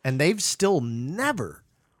 and they've still never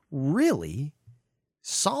really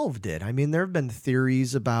solved it. I mean, there have been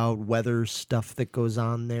theories about weather stuff that goes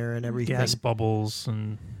on there and everything. Gas bubbles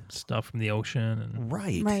and stuff from the ocean. And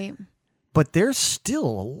Right. But there's still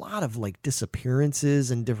a lot of like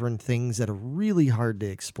disappearances and different things that are really hard to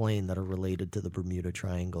explain that are related to the Bermuda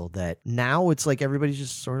Triangle that now it's like everybody's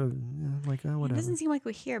just sort of like, oh, It whatever. doesn't seem like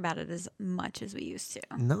we hear about it as much as we used to.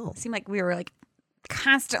 No. It seemed like we were like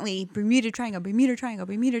constantly Bermuda Triangle, Bermuda Triangle,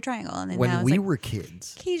 Bermuda Triangle. And then now When it's we like, were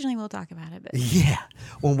kids. occasionally we'll talk about it. But Yeah.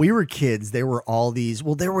 When we were kids, there were all these,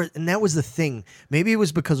 and that was the thing. Maybe it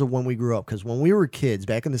was because of when we grew up, because when we were kids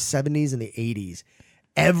back in the 70s and the 80s,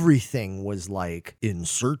 everything was like in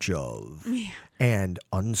search of and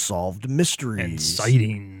unsolved mysteries and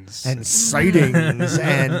sightings.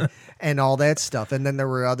 and all that stuff. And then there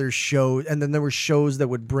were other shows, and then there were shows that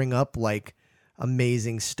would bring up like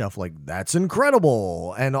amazing stuff like That's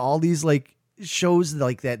Incredible and all these like shows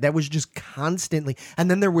like that was just constantly.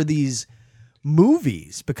 And then there were these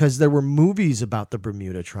movies, because there were movies about the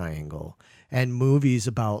Bermuda Triangle and movies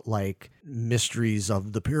about like mysteries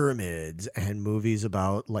of the pyramids and movies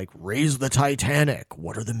about like Raise the Titanic.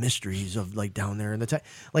 What are the mysteries of like down there in the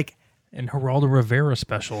like And Geraldo Rivera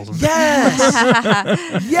specials. And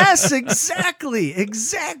yes. Yes, exactly.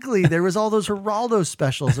 There was all those Geraldo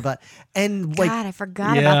specials about, and like, God, I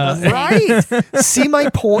forgot Yeah. about those things. right. See my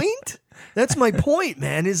point? That's my point,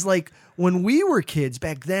 man, is like when we were kids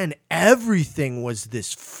back then, everything was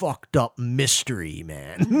this fucked up mystery,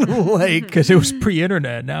 man. Like, because it was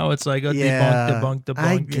pre-internet. Now it's like debunk.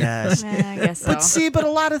 I guess. I guess so. But see, but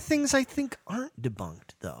a lot of things I think aren't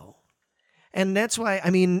debunked, though. And that's why, I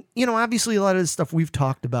mean, obviously a lot of the stuff we've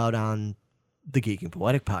talked about on the Geek and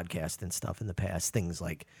Poetic podcast and stuff in the past, things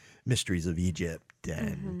like Mysteries of Egypt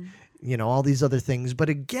and you know, all these other things. But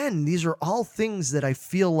again, these are all things that I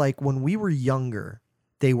feel like when we were younger,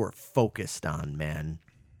 they were focused on, man.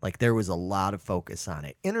 Like there was a lot of focus on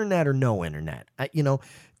it. Internet or no internet. You know,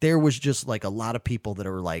 there was just like a lot of people that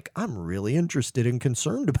are like, I'm really interested and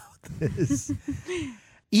concerned about this.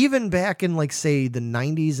 Even back in like, say, the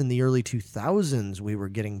 90s and the early 2000s, we were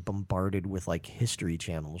getting bombarded with like History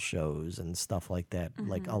Channel shows and stuff like that,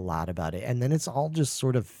 like a lot about it. And then it's all just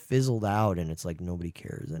sort of fizzled out and it's like nobody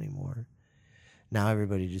cares anymore. Now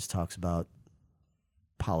everybody just talks about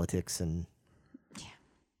politics and,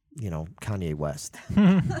 you know, Kanye West.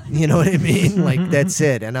 You know what I mean? Like, that's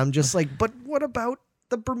it. And I'm just like, but what about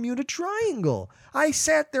the Bermuda Triangle? I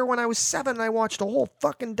sat there when I was 7 and I watched a whole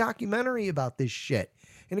fucking documentary about this shit.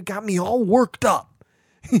 And it got me all worked up.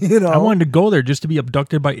 You know, I wanted to go there just to be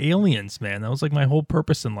abducted by aliens, man. That was like my whole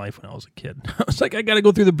purpose in life when I was a kid. I was like, I got to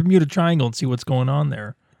go through the Bermuda Triangle and see what's going on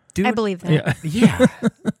there. dude. I believe that. Yeah. Yeah,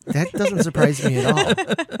 that doesn't surprise me at all.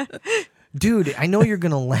 Dude, I know you're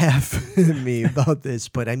going to laugh at me about this,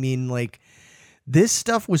 but I mean, like, this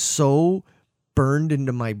stuff was so burned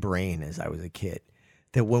into my brain as I was a kid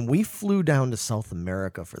that when we flew down to South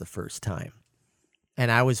America for the first time, and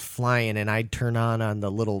I was flying, and I'd turn on our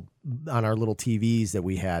little TVs that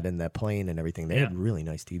we had in that plane and everything. They had really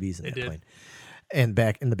nice TVs in that plane, and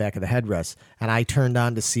back in the back of the headrest. And I turned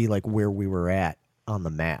on to see like where we were at on the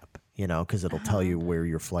map, you know, because it'll tell you where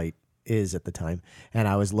your flight is at the time. And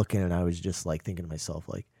I was looking, and I was just like thinking to myself,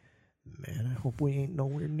 like, man, I hope we ain't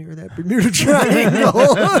nowhere near that Bermuda Triangle.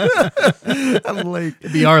 I'm like,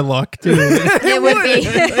 It'd be our luck, too. It would be.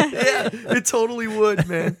 yeah, it totally would,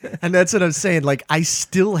 man. And that's what I'm saying. Like, I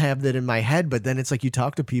still have that in my head, but then it's like you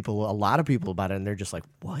talk to people, a lot of people about it, and they're just like,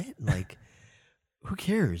 what? Like, who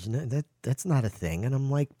cares? That's not a thing. And I'm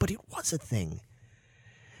like, but it was a thing.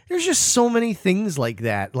 There's just so many things like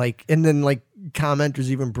that. Like, and then like commenters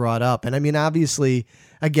even brought up. And I mean, obviously,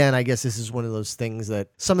 again, I guess this is one of those things that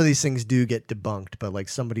some of these things do get debunked, but like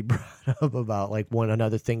somebody brought up about like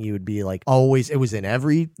another thing you would be like, always, it was in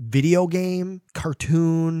every video game,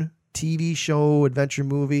 cartoon, TV show, adventure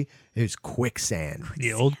movie. It was quicksand.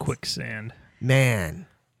 The old quicksand. Man,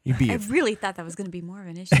 you'd be I really thought that was going to be more of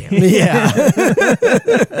an issue. yeah.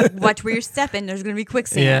 Watch where you're stepping. There's going to be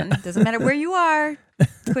quicksand. Doesn't matter where you are.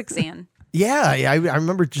 Quicksand. Yeah, I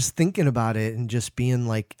remember just thinking about it and just being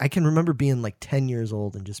like, I can remember being like 10 years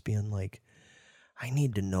old and just being like, I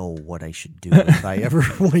need to know what I should do if I ever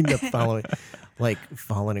wind up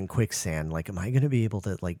falling in quicksand. Like, am I going to be able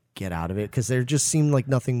to like get out of it? Because there just seemed like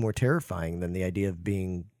nothing more terrifying than the idea of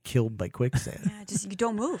being killed by quicksand. Yeah, just you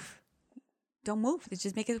don't move. Don't move. It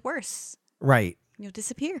just make it worse. Right. You'll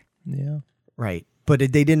disappear. Yeah. Right. But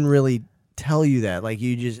they didn't really tell you that. Like,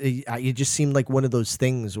 it just seemed like one of those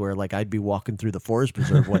things where like I'd be walking through the forest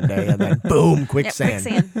preserve one day and then boom, quicksand.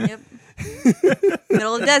 Yep, quicksand. Yep.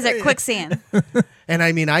 Middle of the desert, quicksand. And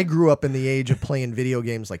I mean, I grew up in the age of playing video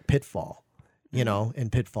games like Pitfall, you know,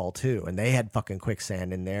 and Pitfall 2, and they had fucking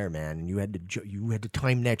quicksand in there, man. And you had to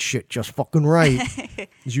time that shit just fucking right,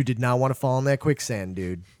 'cause you did not want to fall in that quicksand,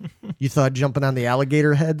 dude. You thought jumping on the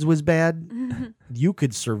alligator heads was bad? You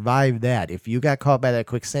could survive that. If you got caught by that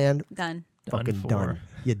quicksand, Done. fucking for. done.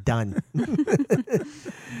 You're done.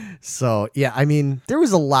 So yeah, I mean, there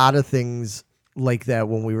was a lot of things like that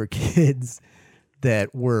when we were kids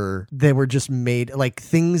that were just made, like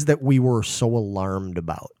things that we were so alarmed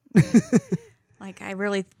about. Like, I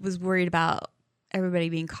really was worried about everybody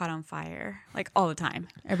being caught on fire, like all the time.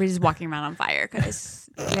 Everybody's walking around on fire because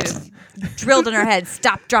drilled in our heads,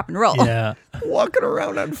 stop, drop, and roll. Yeah. Walking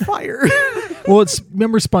around on fire. Well,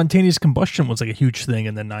 remember spontaneous combustion was like a huge thing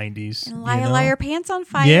in the 90s. And you liar, know? liar, pants on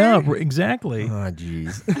fire. Yeah, exactly. Oh,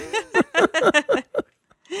 jeez.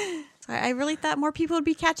 So I really thought more people would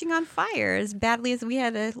be catching on fire as badly as we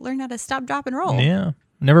had to learn how to stop, drop, and roll. Yeah.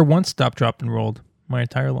 Never once stopped, dropped, and rolled my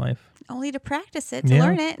entire life. Only to practice it, to Yeah.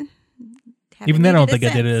 learn it. Haven't Even then, I don't needed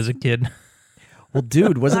think I did it since. as a kid. Well,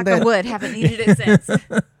 dude, wasn't Knock on that? wood, haven't needed it since.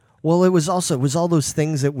 Well, it was all those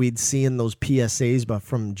things that we'd see in those PSAs, but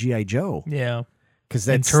from GI Joe, Yeah. because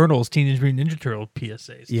And that's Turtles, Teenage Mutant Ninja Turtle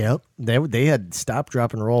PSAs. Yep, they had stop,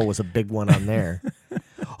 drop, and roll was a big one on there.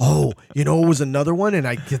 Oh, you know, it was another one, and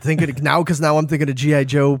I can think of it now because now I'm thinking of GI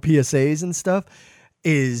Joe PSAs and stuff.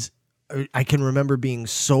 Is I can remember being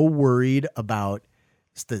so worried about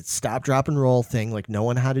the stop, drop, and roll thing, like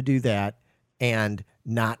knowing how to do that, and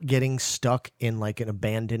not getting stuck in like an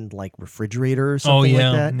abandoned like refrigerator or something like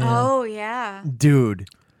that. Yeah. Oh, yeah. Dude,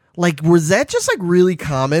 like, was that just like really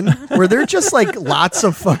common? Were there just like lots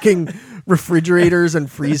of fucking refrigerators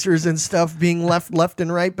and freezers and stuff being left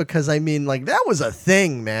and right? Because I mean, like, that was a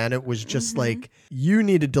thing, man. It was just like, you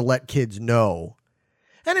needed to let kids know.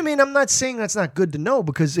 And I mean, I'm not saying that's not good to know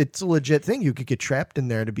because it's a legit thing. You could get trapped in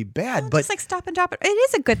there to be bad. But Just like Stop and Drop. It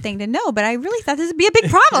is a good thing to know, but I really thought this would be a big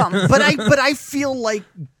problem. but I feel like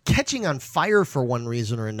catching on fire for one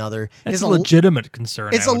reason or another That's is a legitimate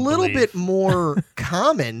concern. It's I a would little believe. bit more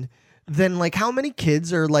common than like how many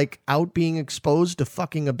kids are like out being exposed to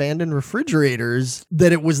fucking abandoned refrigerators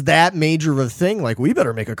that it was that major of a thing. Like, we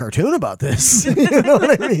better make a cartoon about this. You know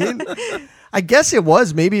what I mean? I guess it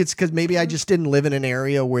was. Maybe it's because maybe I just didn't live in an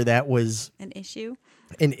area where that was An issue.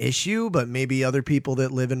 an issue, but maybe other people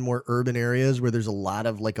that live in more urban areas where there's a lot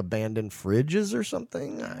of like abandoned fridges or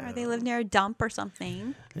something. Or they live near a dump or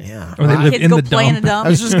something. Yeah. Or they live Kids in go the play in a dump. dump. I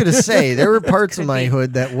was just going to say there were parts of my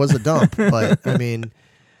hood that was a dump, but I mean,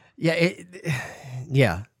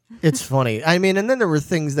 yeah, it's funny. I mean, and then there were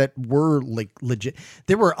things that were like legit.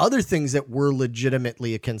 There were other things that were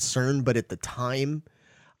legitimately a concern, but at the time,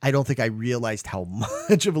 I don't think I realized how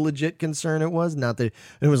much of a legit concern it was. Not that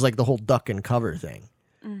it was like the whole duck and cover thing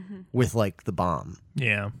with like the bomb.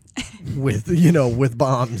 Yeah. with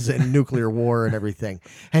bombs and nuclear war and everything.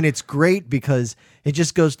 And it's great because it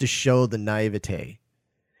just goes to show the naivete.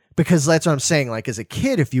 Because that's what I'm saying. Like, as a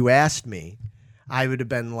kid, if you asked me, I would have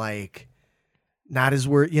been like, not as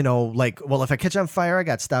worried, like, well, if I catch on fire, I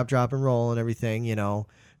got stop, drop, and roll and everything,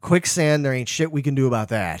 Quicksand, there ain't shit we can do about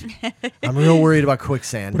that. I'm real worried about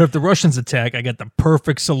quicksand. But if the Russians attack, I got the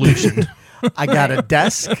perfect solution. I got a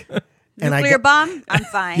desk. And Nuclear bomb? I'm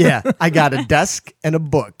fine. Yeah, I got a desk and a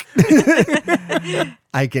book.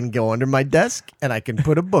 I can go under my desk and I can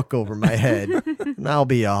put a book over my head and I'll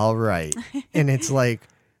be all right. And it's like,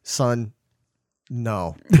 son,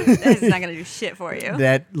 no. That's not going to do shit for you.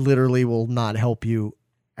 That literally will not help you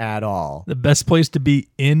at all. The best place to be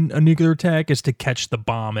in a nuclear attack is to catch the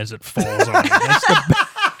bomb as it falls on you.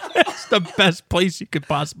 That's the best place you could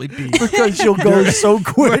possibly be. Because you'll go so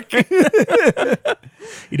quick.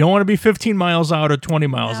 You don't want to be 15 miles out or 20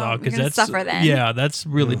 miles No, out you're because gonna that's suffer then. Yeah, that's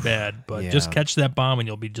really bad. But just yeah. catch that bomb and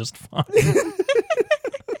you'll be just fine.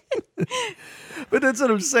 But that's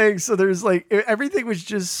what I'm saying. So there's like, everything was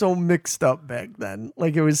just so mixed up back then.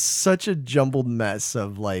 Like, it was such a jumbled mess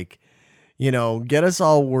of like, get us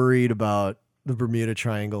all worried about the Bermuda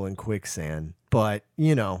Triangle and quicksand. But,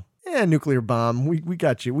 nuclear bomb, we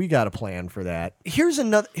got you. We got a plan for that. Here's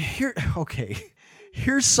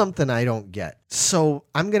something I don't get. So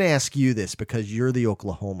I'm going to ask you this because you're the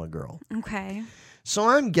Oklahoma girl. Okay. So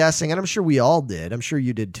I'm guessing, and I'm sure we all did, I'm sure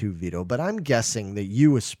you did too, Vito, but I'm guessing that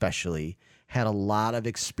you especially had a lot of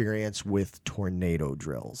experience with tornado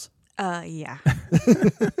drills. Yeah.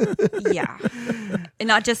 Yeah. And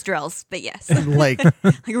not just drills, but yes. Like,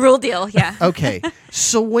 Like a real deal, yeah. okay.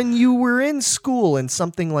 So when you were in school and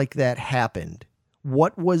something like that happened,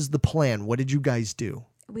 what was the plan? What did you guys do?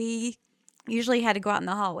 We usually had to go out in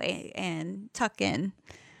the hallway and tuck in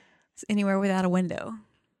anywhere without a window.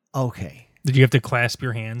 Okay. Did you have to clasp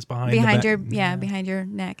your hands behind Behind your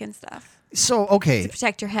neck and stuff. So, okay. To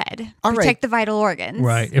protect your head. All right. Protect the vital organs.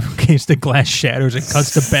 Right. If in case the glass shatters and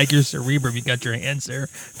cuts the back of your cerebrum, you got your hands there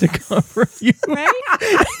to cover you.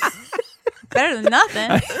 Right? Better than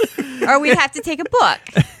nothing. Or we'd have to take a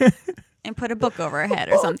book and put a book over our head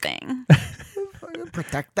or something.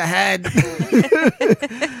 Protect the head.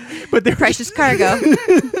 But there Precious cargo.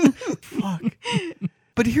 Fuck.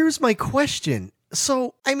 But here's my question.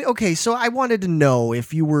 So, I mean, okay, so I wanted to know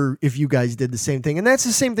if you guys did the same thing, and that's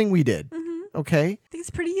the same thing we did. Okay? I think it's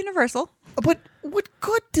pretty universal. But what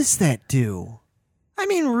good does that do? I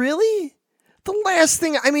mean, really? The last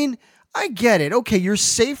thing, I mean, I get it. Okay, you're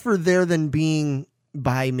safer there than being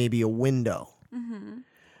by maybe a window.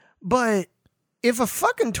 But if a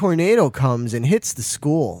fucking tornado comes and hits the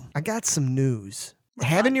school, I got some news.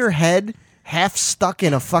 Having your head half stuck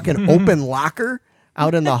in a fucking open locker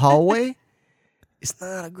out in the hallway is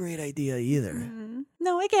not a great idea either.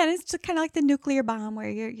 No, again, it's just kind of like the nuclear bomb where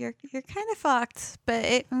you're kind of fucked, but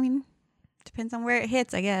depends on where it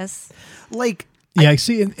hits, I guess. Like, Yeah, I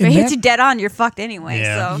see. If it hits you dead on, you're fucked anyway.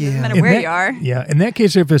 Yeah. So it Yeah. doesn't matter In where that- you are. Yeah, in that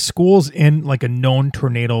case, if a school's in like a known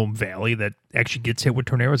tornado valley that actually gets hit with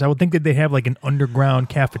tornadoes, I would think that they have like an underground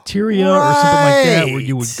cafeteria or something like that where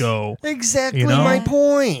you would go. Exactly You know? my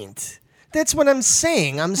point. That's what I'm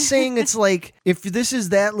saying. I'm saying it's like, if this is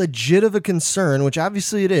that legit of a concern, which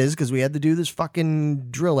obviously it is because we had to do this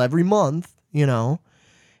fucking drill every month,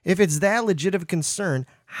 if it's that legit of a concern,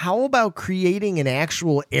 how about creating an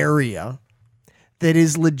actual area that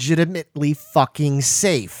is legitimately fucking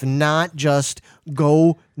safe, not just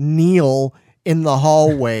go kneel in the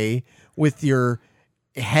hallway with your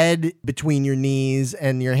head between your knees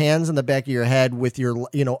and your hands on the back of your head with your,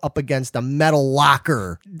 up against a metal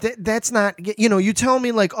locker. That's not, you tell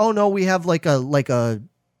me like, oh no, we have like a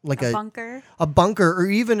like A bunker. a bunker, or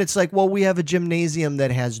even it's like, well, we have a gymnasium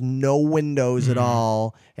that has no windows at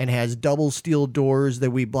all and has double steel doors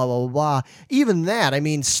that we blah, blah, blah, blah. Even that, I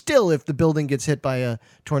mean, still, if the building gets hit by a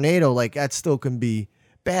tornado, like that still can be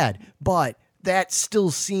bad. But that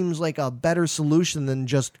still seems like a better solution than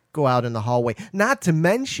just go out in the hallway. Not to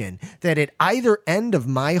mention that at either end of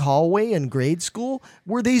my hallway in grade school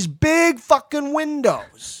were these big fucking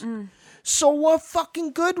windows. So what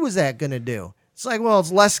fucking good was that going to do? It's like, well,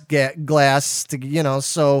 it's less glass to,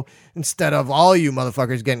 so instead of all you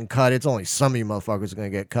motherfuckers getting cut, it's only some of you motherfuckers are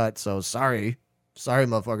going to get cut. So sorry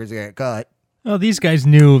motherfuckers get cut. Oh, these guys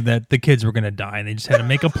knew that the kids were going to die, and they just had to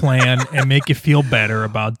make a plan and make you feel better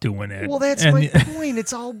about doing it. Well, that's my point.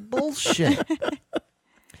 It's all bullshit.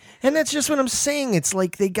 And that's just what I'm saying. It's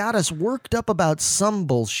like they got us worked up about some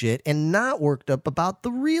bullshit and not worked up about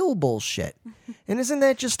the real bullshit. And isn't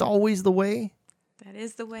that just always the way? That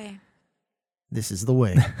is the way. This is the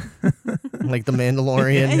way. Like the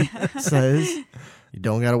Mandalorian says, you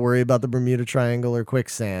don't got to worry about the Bermuda Triangle or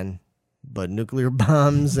quicksand, but nuclear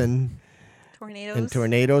bombs and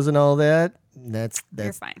tornadoes and all that, that's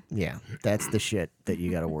You're fine. Yeah, that's the shit that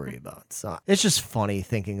you got to worry about. So it's just funny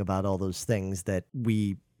thinking about all those things that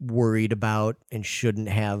we worried about and shouldn't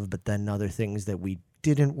have, but then other things that we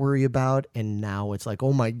didn't worry about, and now it's like,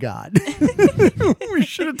 oh my God. We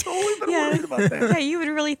should have totally been worried about that. Yeah, you would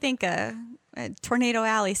really think a Tornado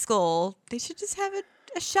Alley school, they should just have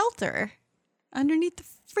a shelter underneath the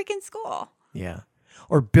freaking school. Yeah.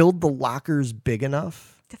 Or build the lockers big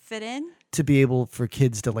enough To fit in? to be able for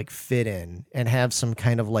kids to like fit in and have some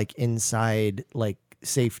kind of like inside like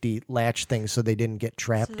safety latch thing so they didn't get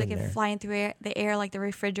trapped So they in could there. fly in through the air like the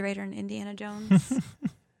refrigerator in Indiana Jones.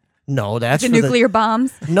 No, that's The for nuclear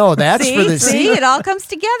bombs. No, that's See? for the See, it all comes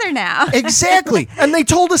together now. Exactly. And they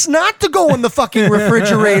told us not to go in the fucking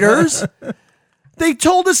refrigerators. They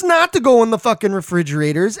told us not to go in the fucking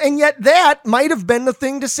refrigerators, and yet that might have been the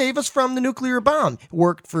thing to save us from the nuclear bomb.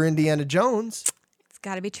 Worked for Indiana Jones. It's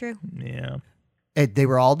got to be true. Yeah. They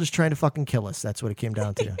were all just trying to fucking kill us. That's what it came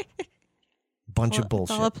down to. Bunch of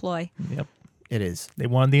It's all a bullshit. ploy. Yep. It is. They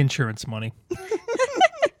wanted the insurance money.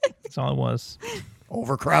 That's all it was.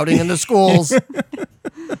 Overcrowding in the schools.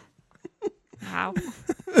 Wow.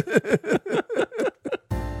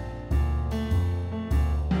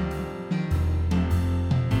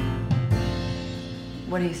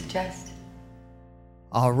 What do you suggest?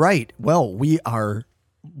 All right. Well, we are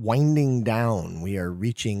winding down. We are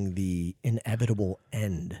reaching the inevitable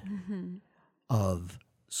end of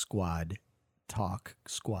Squad Talk,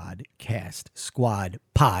 Squad Cast, Squad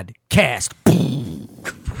Podcast.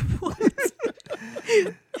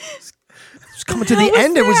 It's coming to the hell was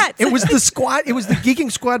end. that? It was the squad. It was the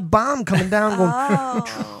Geeking Squad bomb coming down, going,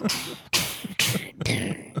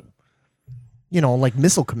 Oh. like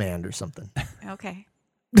Missile Command or something. Okay.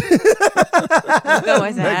 Let's go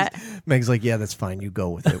with that. Meg's like, yeah, that's fine. You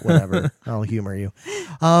go with it. Whatever. I'll humor you.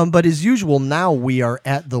 But as usual, now we are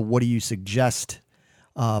at the what do you suggest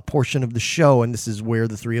portion of the show. And this is where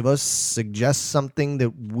the three of us suggest something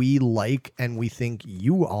that we like and we think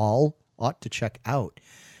you all ought to check out.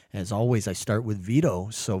 As always, I start with Vito.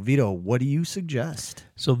 So, Vito, what do you suggest?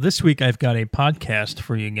 So this week I've got a podcast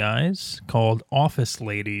for you guys called Office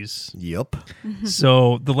Ladies. Yep.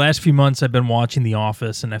 So the last few months I've been watching The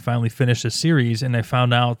Office, and I finally finished the series, and I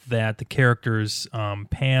found out that the characters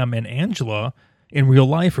Pam and Angela in real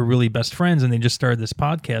life are really best friends, and they just started this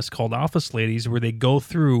podcast called Office Ladies where they go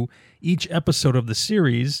through each episode of the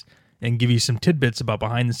series and give you some tidbits about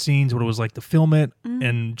behind the scenes, what it was like to film it,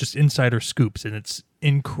 and just insider scoops, and it's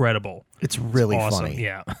incredible. It's really Awesome. funny.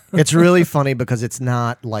 Yeah. It's really funny because it's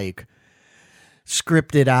not like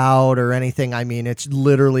scripted out or anything. I mean, it's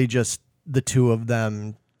literally just the two of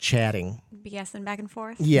them chatting. BSing back and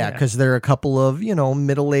forth. Yeah, Yeah. because they're a couple of,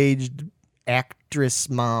 middle-aged actress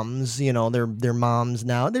moms. They're moms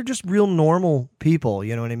now. They're just real normal people,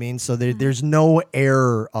 you know what I mean? So there's no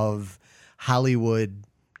air of Hollywood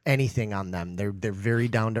anything on them. They're very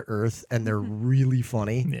down to earth, and they're really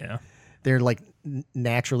funny. Yeah. They're like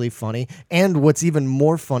naturally funny. And what's even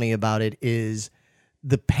more funny about it is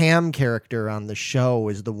the Pam character on the show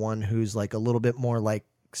is the one who's like a little bit more like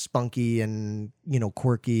spunky and,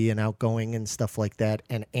 quirky and outgoing and stuff like that.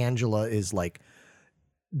 And Angela is like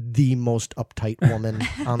the most uptight woman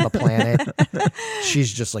on the planet.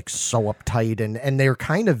 She's just like so uptight, and they're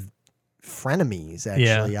kind of frenemies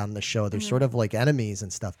actually on the show. They're sort of like enemies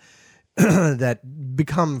and stuff that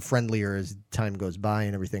become friendlier as time goes by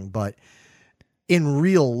and everything. But in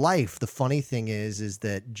real life, the funny thing is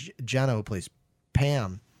that Jenna, who plays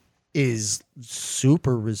Pam, is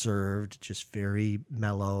super reserved, just very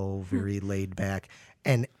mellow, very laid back.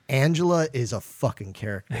 And Angela is a fucking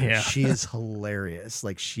character. Yeah. She is hilarious.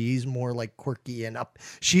 Like, she's more like quirky and up.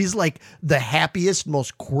 She's like the happiest,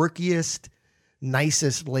 most quirkiest,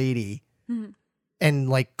 nicest lady. And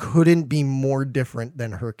like couldn't be more different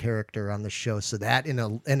than her character on the show. So that in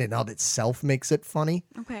and of itself makes it funny.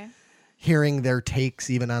 Okay. Hearing their takes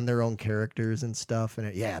even on their own characters and stuff. And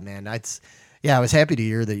I was happy to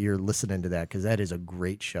hear that you're listening to that because that is a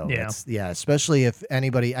great show. Yeah. Especially if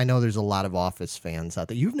anybody, I know there's a lot of Office fans out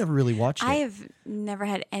there. You've never really watched it. I have never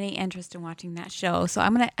had any interest in watching that show, so I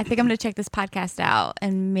think I'm gonna check this podcast out,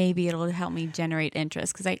 and maybe it'll help me generate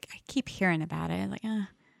interest because I keep hearing about it. Like,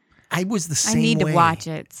 I was the same I need way. to watch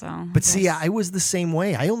it. So, But see, I was the same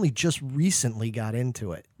way. I only just recently got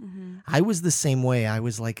into it. I was the same way. I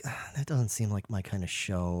was like, that doesn't seem like my kind of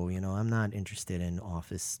show. You know, I'm not interested in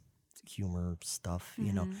Office humor stuff,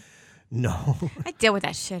 you know. No. I deal with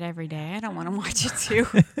that shit every day. I don't want to watch it too.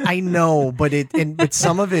 I know, but but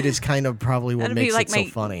some of it is kind of probably what That'd makes be like it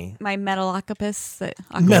so funny. My Metalocalypse.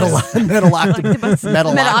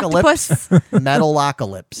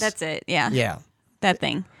 Metalocalypse. That's it. Yeah. Yeah. That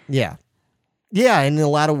thing. Yeah. Yeah, in a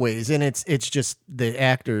lot of ways. And it's just the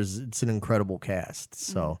actors, it's an incredible cast.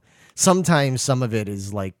 So sometimes some of it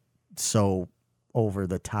is like so over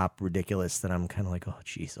the top ridiculous that I'm kind of like, oh,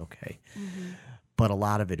 geez, okay. But a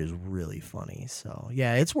lot of it is really funny. So,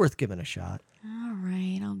 yeah, it's worth giving a shot. All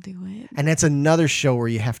right, I'll do it. And it's another show where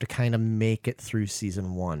you have to kind of make it through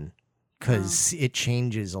season 1 because it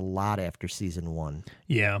changes a lot after season 1.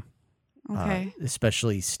 Yeah. Okay.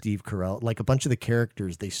 Especially Steve Carell. Like a bunch of the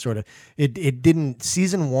characters, they sort of, it didn't,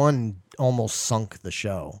 season 1 almost sunk the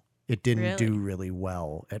show. It didn't do really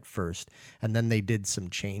well at first. And then they did some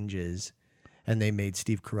changes. And they made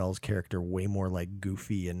Steve Carell's character way more like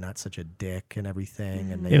goofy and not such a dick and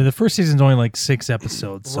everything. And Yeah, the first season's only like 6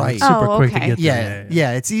 episodes, so Right. it's super Oh, quick to okay. get there.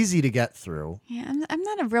 yeah, it's easy to get through. Yeah, I'm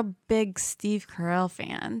not a real big Steve Carell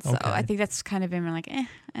fan, so Okay. I think that's kind of been like,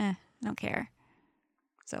 I don't care.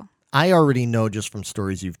 So I already know just from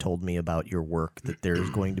stories you've told me about your work that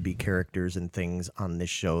there's going to be characters and things on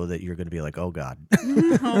this show that you're going to be like, oh, God,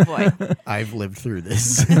 oh boy, I've lived through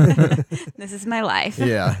this. this is my life.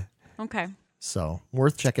 Yeah. Okay. So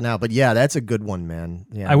worth checking out. But yeah, that's a good one, man.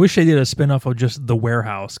 Yeah. I wish they did a spinoff of just The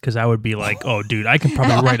Warehouse because I would be like, oh, dude, I can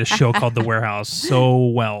probably write a show called The Warehouse so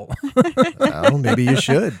well. Well, maybe you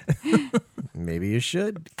should. Maybe you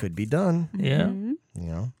should. Could be done. Yeah. Mm-hmm.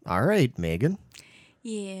 You know. All right, Megan.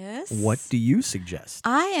 Yes. What do you suggest?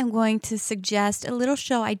 I am going to suggest a little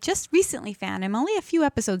show I just recently found. I'm only a few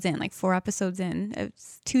episodes in, like 4 episodes in.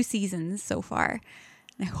 It's 2 seasons so far.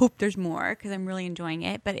 I hope there's more because I'm really enjoying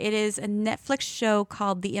it. But it is a Netflix show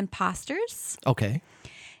called The Imposters. Okay.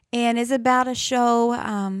 And it's about a show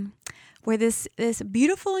where this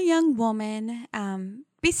beautiful young woman,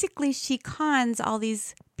 basically she cons all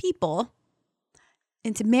these people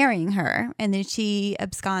into marrying her. And then she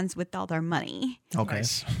absconds with all their money. Okay.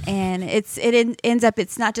 Nice. And it ends up,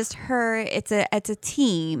 it's not just her, it's a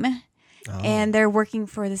team. Oh. And they're working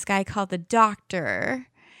for this guy called the Doctor.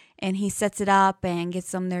 And he sets it up and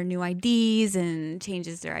gets them their new IDs and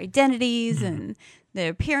changes their identities and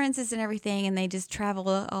their appearances and everything. And they just travel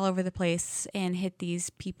all over the place and hit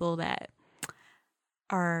these people that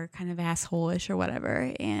are kind of asshole-ish or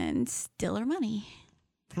whatever and steal their money.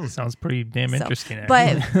 Sounds pretty damn interesting.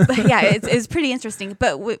 But, actually. but yeah, it's pretty interesting.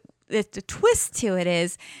 But the twist to it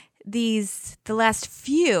is the last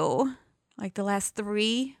few, like the last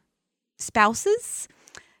 3 spouses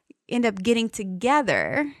end up getting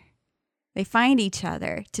together. They find each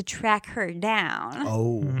other to track her down,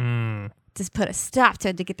 Oh. to put a stop to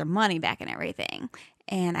it, to get their money back and everything.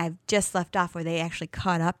 And I've just left off where they actually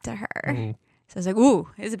caught up to her. Ooh. So I was like, ooh,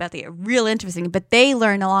 it's about to get real interesting. But they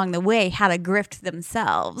learn along the way how to grift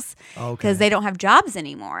themselves Okay. because they don't have jobs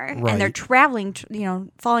anymore. Right. And they're traveling,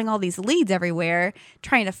 following all these leads everywhere,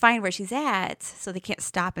 trying to find where she's at so they can't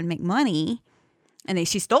stop and make money. And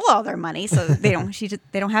she stole all their money, so they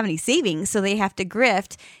don't have any savings, so they have to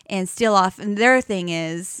grift and steal off. And their thing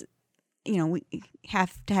is, we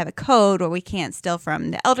have to have a code where we can't steal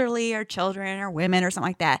from the elderly or children or women or something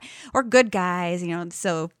like that, or good guys,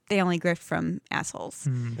 so they only grift from assholes.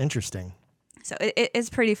 Interesting. So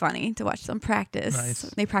it's pretty funny to watch them practice. Nice.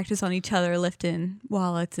 They practice on each other, lifting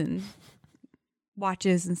wallets and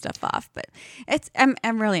watches and stuff off. But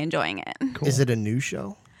I'm really enjoying it. Cool. Is it a new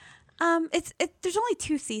show? There's only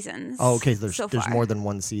 2 seasons. Oh, okay. There's so far. more than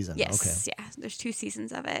one season. Yes, Okay. yeah. There's 2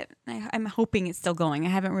 seasons of it. I'm hoping it's still going. I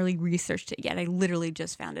haven't really researched it yet. I literally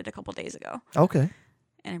just found it a couple days ago, Okay.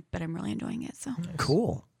 but I'm really enjoying it. So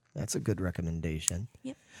Cool. That's a good recommendation.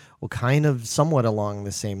 Yep. Well, kind of somewhat along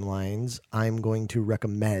the same lines, I'm going to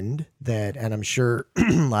recommend that, and I'm sure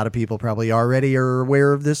a lot of people probably already are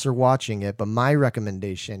aware of this or watching it, but my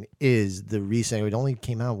recommendation is the recent, it only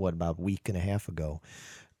came out, about a week and a half ago,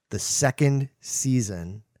 the second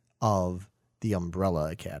season of The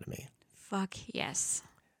Umbrella Academy. Fuck yes.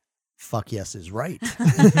 Fuck yes is right.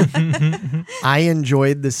 I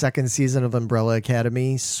enjoyed the second season of Umbrella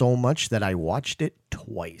Academy so much that I watched it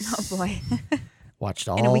twice. Oh boy. Watched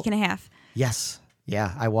all In a week and a half. Yes.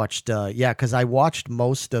 Yeah, I watched because I watched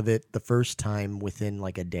most of it the first time within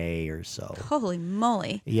like a day or so. Holy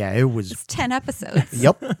moly. Yeah, it was It's 10 episodes.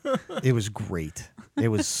 Yep. It was great. It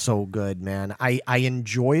was so good, man. I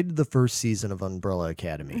enjoyed the first season of Umbrella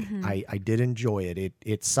Academy. I did enjoy it.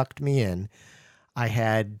 It sucked me in. I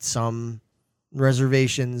had some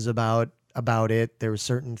reservations about it. There were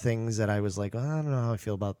certain things that I was like, I don't know how I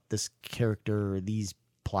feel about this character or these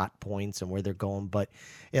plot points and where they're going, but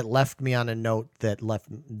it left me on a note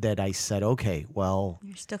that I said, okay, well,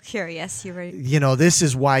 You're still curious. You're ready. this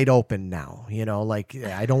is wide open now. Like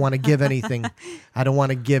I don't want to give anything. I don't want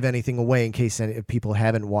to give anything away in case people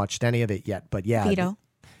haven't watched any of it yet. But yeah, Vito.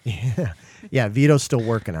 Yeah, Vito's still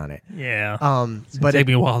working on it. Yeah. But take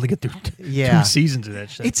me a while to get through Yeah. 2 seasons of that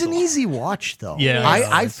shit. It's an easy watch, though. Yeah.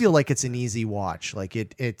 I feel like it's an easy watch. Like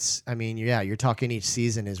it's. I mean, yeah, you're talking each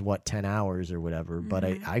season is 10 hours or whatever. But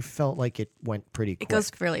I felt like it went pretty quick. It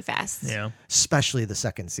goes really fast. Yeah. Especially the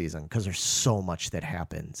second season, because there's so much that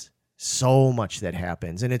happens.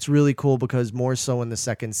 And it's really cool because more so in the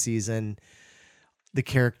second season, the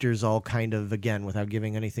characters all kind of, again, without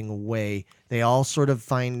giving anything away, they all sort of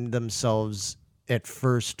find themselves at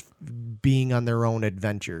first being on their own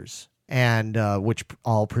adventures, and which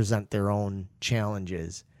all present their own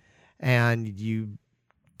challenges. And you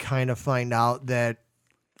kind of find out that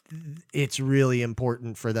it's really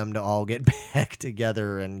important for them to all get back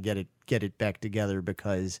together and get it back together,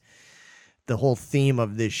 because the whole theme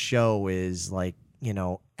of this show is like,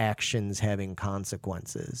 actions having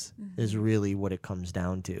consequences is really what it comes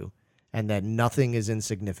down to. And that nothing is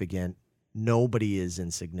insignificant. Nobody is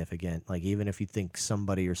insignificant. Like, even if you think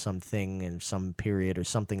somebody or something in some period or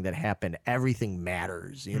something that happened, everything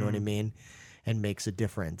matters. You know what I mean? And makes a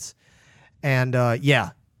difference. And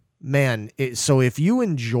yeah, man. So if you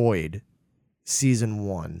enjoyed season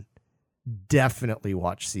 1, definitely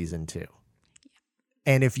watch season 2.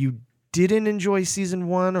 And if you didn't enjoy season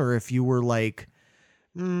 1, or if you were like,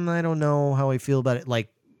 I don't know how I feel about it, like,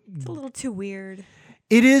 It's a little too weird.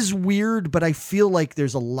 it is weird, but I feel like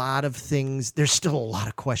there's a lot of things, there's still a lot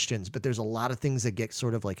of questions, but there's a lot of things that get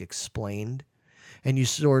sort of like explained, and you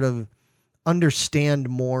sort of understand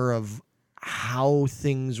more of how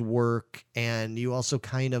things work, and you also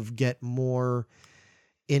kind of get more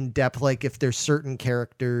in depth. Like, if there's certain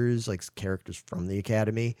characters, like characters from the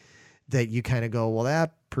Academy, that you kind of go, well,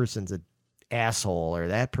 that person's an asshole, or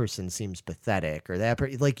that person seems pathetic, or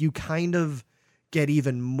like, you kind of get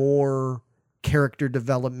even more character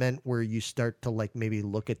development where you start to like maybe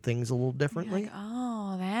look at things a little differently. Like,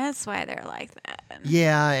 oh, that's why they're like that.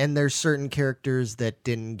 Yeah, and there's certain characters that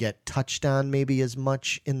didn't get touched on maybe as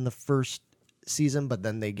much in the first season, but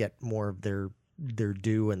then they get more of their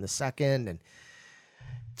due in the second, and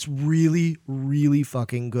it's really, really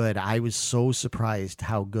fucking good. I was so surprised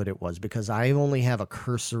how good it was, because I only have a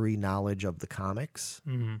cursory knowledge of the comics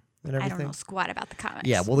and everything. I don't know squat about the comics.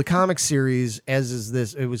 Yeah, well, the comic series, as is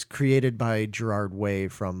this, it was created by Gerard Way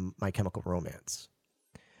from My Chemical Romance.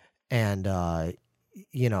 And,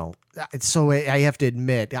 so I have to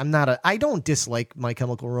admit, I don't dislike My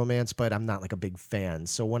Chemical Romance, but I'm not like a big fan.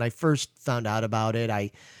 So when I first found out about it,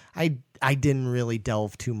 I didn't really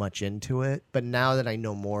delve too much into it. But now that I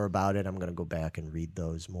know more about it, I'm going to go back and read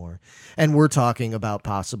those more. And we're talking about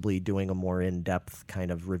possibly doing a more in-depth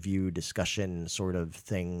kind of review discussion sort of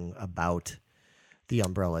thing about the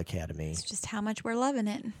Umbrella Academy. It's just how much we're loving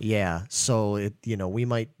it. Yeah, so we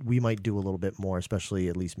might do a little bit more, especially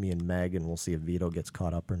at least me and Meg, and we'll see if Vito gets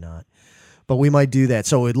caught up or not. But we might do that.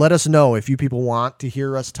 So let us know if you people want to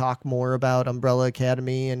hear us talk more about Umbrella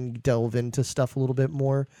Academy and delve into stuff a little bit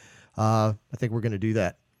more. I think we're going to do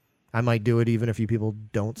that. I might do it even if you people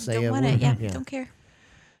don't say Don't it. want it. Yeah, don't care.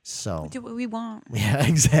 So We do what we want. yeah,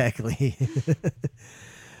 exactly.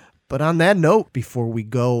 But on that note, before we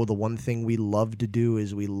go, the one thing we love to do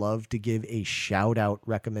is we love to give a shout out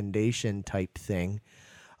recommendation type thing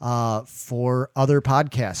for other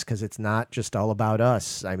podcasts, because it's not just all about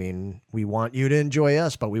us. I mean, we want you to enjoy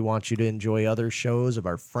us, but we want you to enjoy other shows of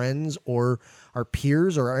our friends or our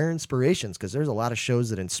peers or our inspirations, because there's a lot of shows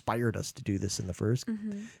that inspired us to do this in the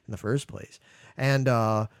first place. And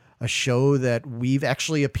a show that we've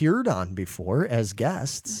actually appeared on before as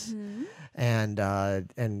guests. And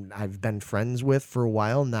I've been friends with for a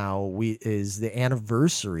while now. Is the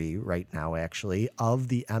anniversary right now, actually, of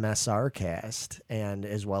the MSR cast, and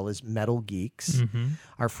as well as Metal Geeks.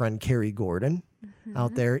 Our friend Carrie Gordon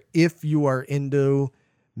out there. If you are into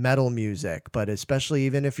metal music, but especially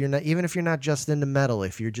even if you're not just into metal,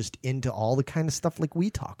 if you're just into all the kind of stuff like we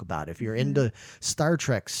talk about, if you're into Star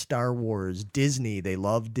Trek, Star Wars, Disney, they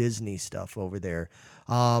love Disney stuff over there.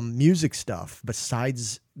 Music stuff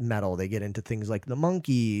besides metal, they get into things like the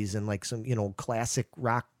Monkees and like some, classic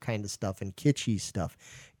rock kind of stuff and kitschy stuff.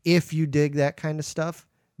 If you dig that kind of stuff,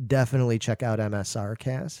 definitely check out MSR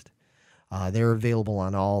Cast. They're available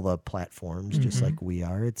on all the platforms, just like we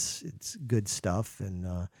are. It's good stuff,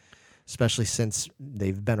 and especially since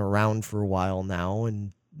they've been around for a while now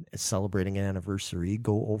and celebrating an anniversary,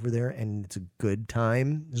 go over there, and it's a good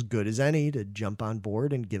time, as good as any, to jump on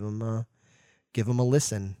board and give them a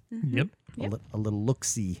listen. Yep. A little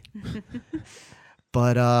look-see.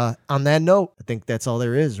 But on that note, I think that's all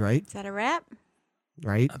there is, right? Is that a wrap?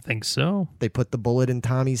 Right? I think so. They put the bullet in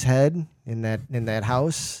Tommy's head in that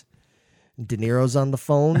house. De Niro's on the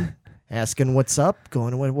phone asking what's up,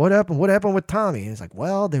 going, what happened? What happened with Tommy? And he's like,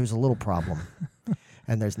 well, there's a little problem,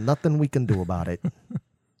 and there's nothing we can do about it.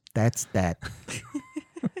 That's that.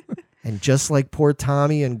 And just like poor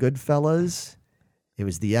Tommy in Goodfellas, it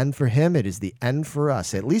was the end for him. It is the end for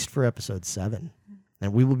us, at least for episode 7.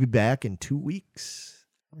 And we will be back in 2 weeks.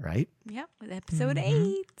 Right? Yep, with episode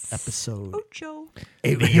 8. Episode Ocho.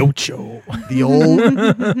 The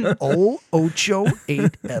old Ocho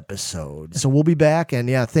 8 episode. So we'll be back. And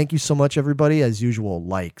yeah, thank you so much, everybody. As usual,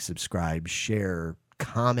 like, subscribe, share,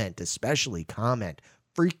 comment, especially comment.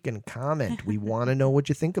 Freaking comment. We want to know what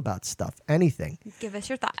you think about stuff. Anything. Give us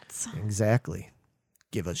your thoughts. Exactly.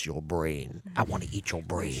 Give us your brain. I want to eat your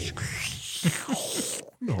brain.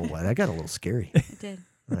 Oh, wow, that got a little scary. It did.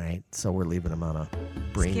 All right, so we're leaving them on a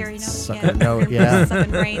brain Scary note. sucker note. Yeah.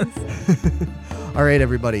 Sucking brains. All right,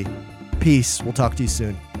 everybody. Peace. We'll talk to you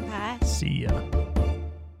soon. Bye. See ya.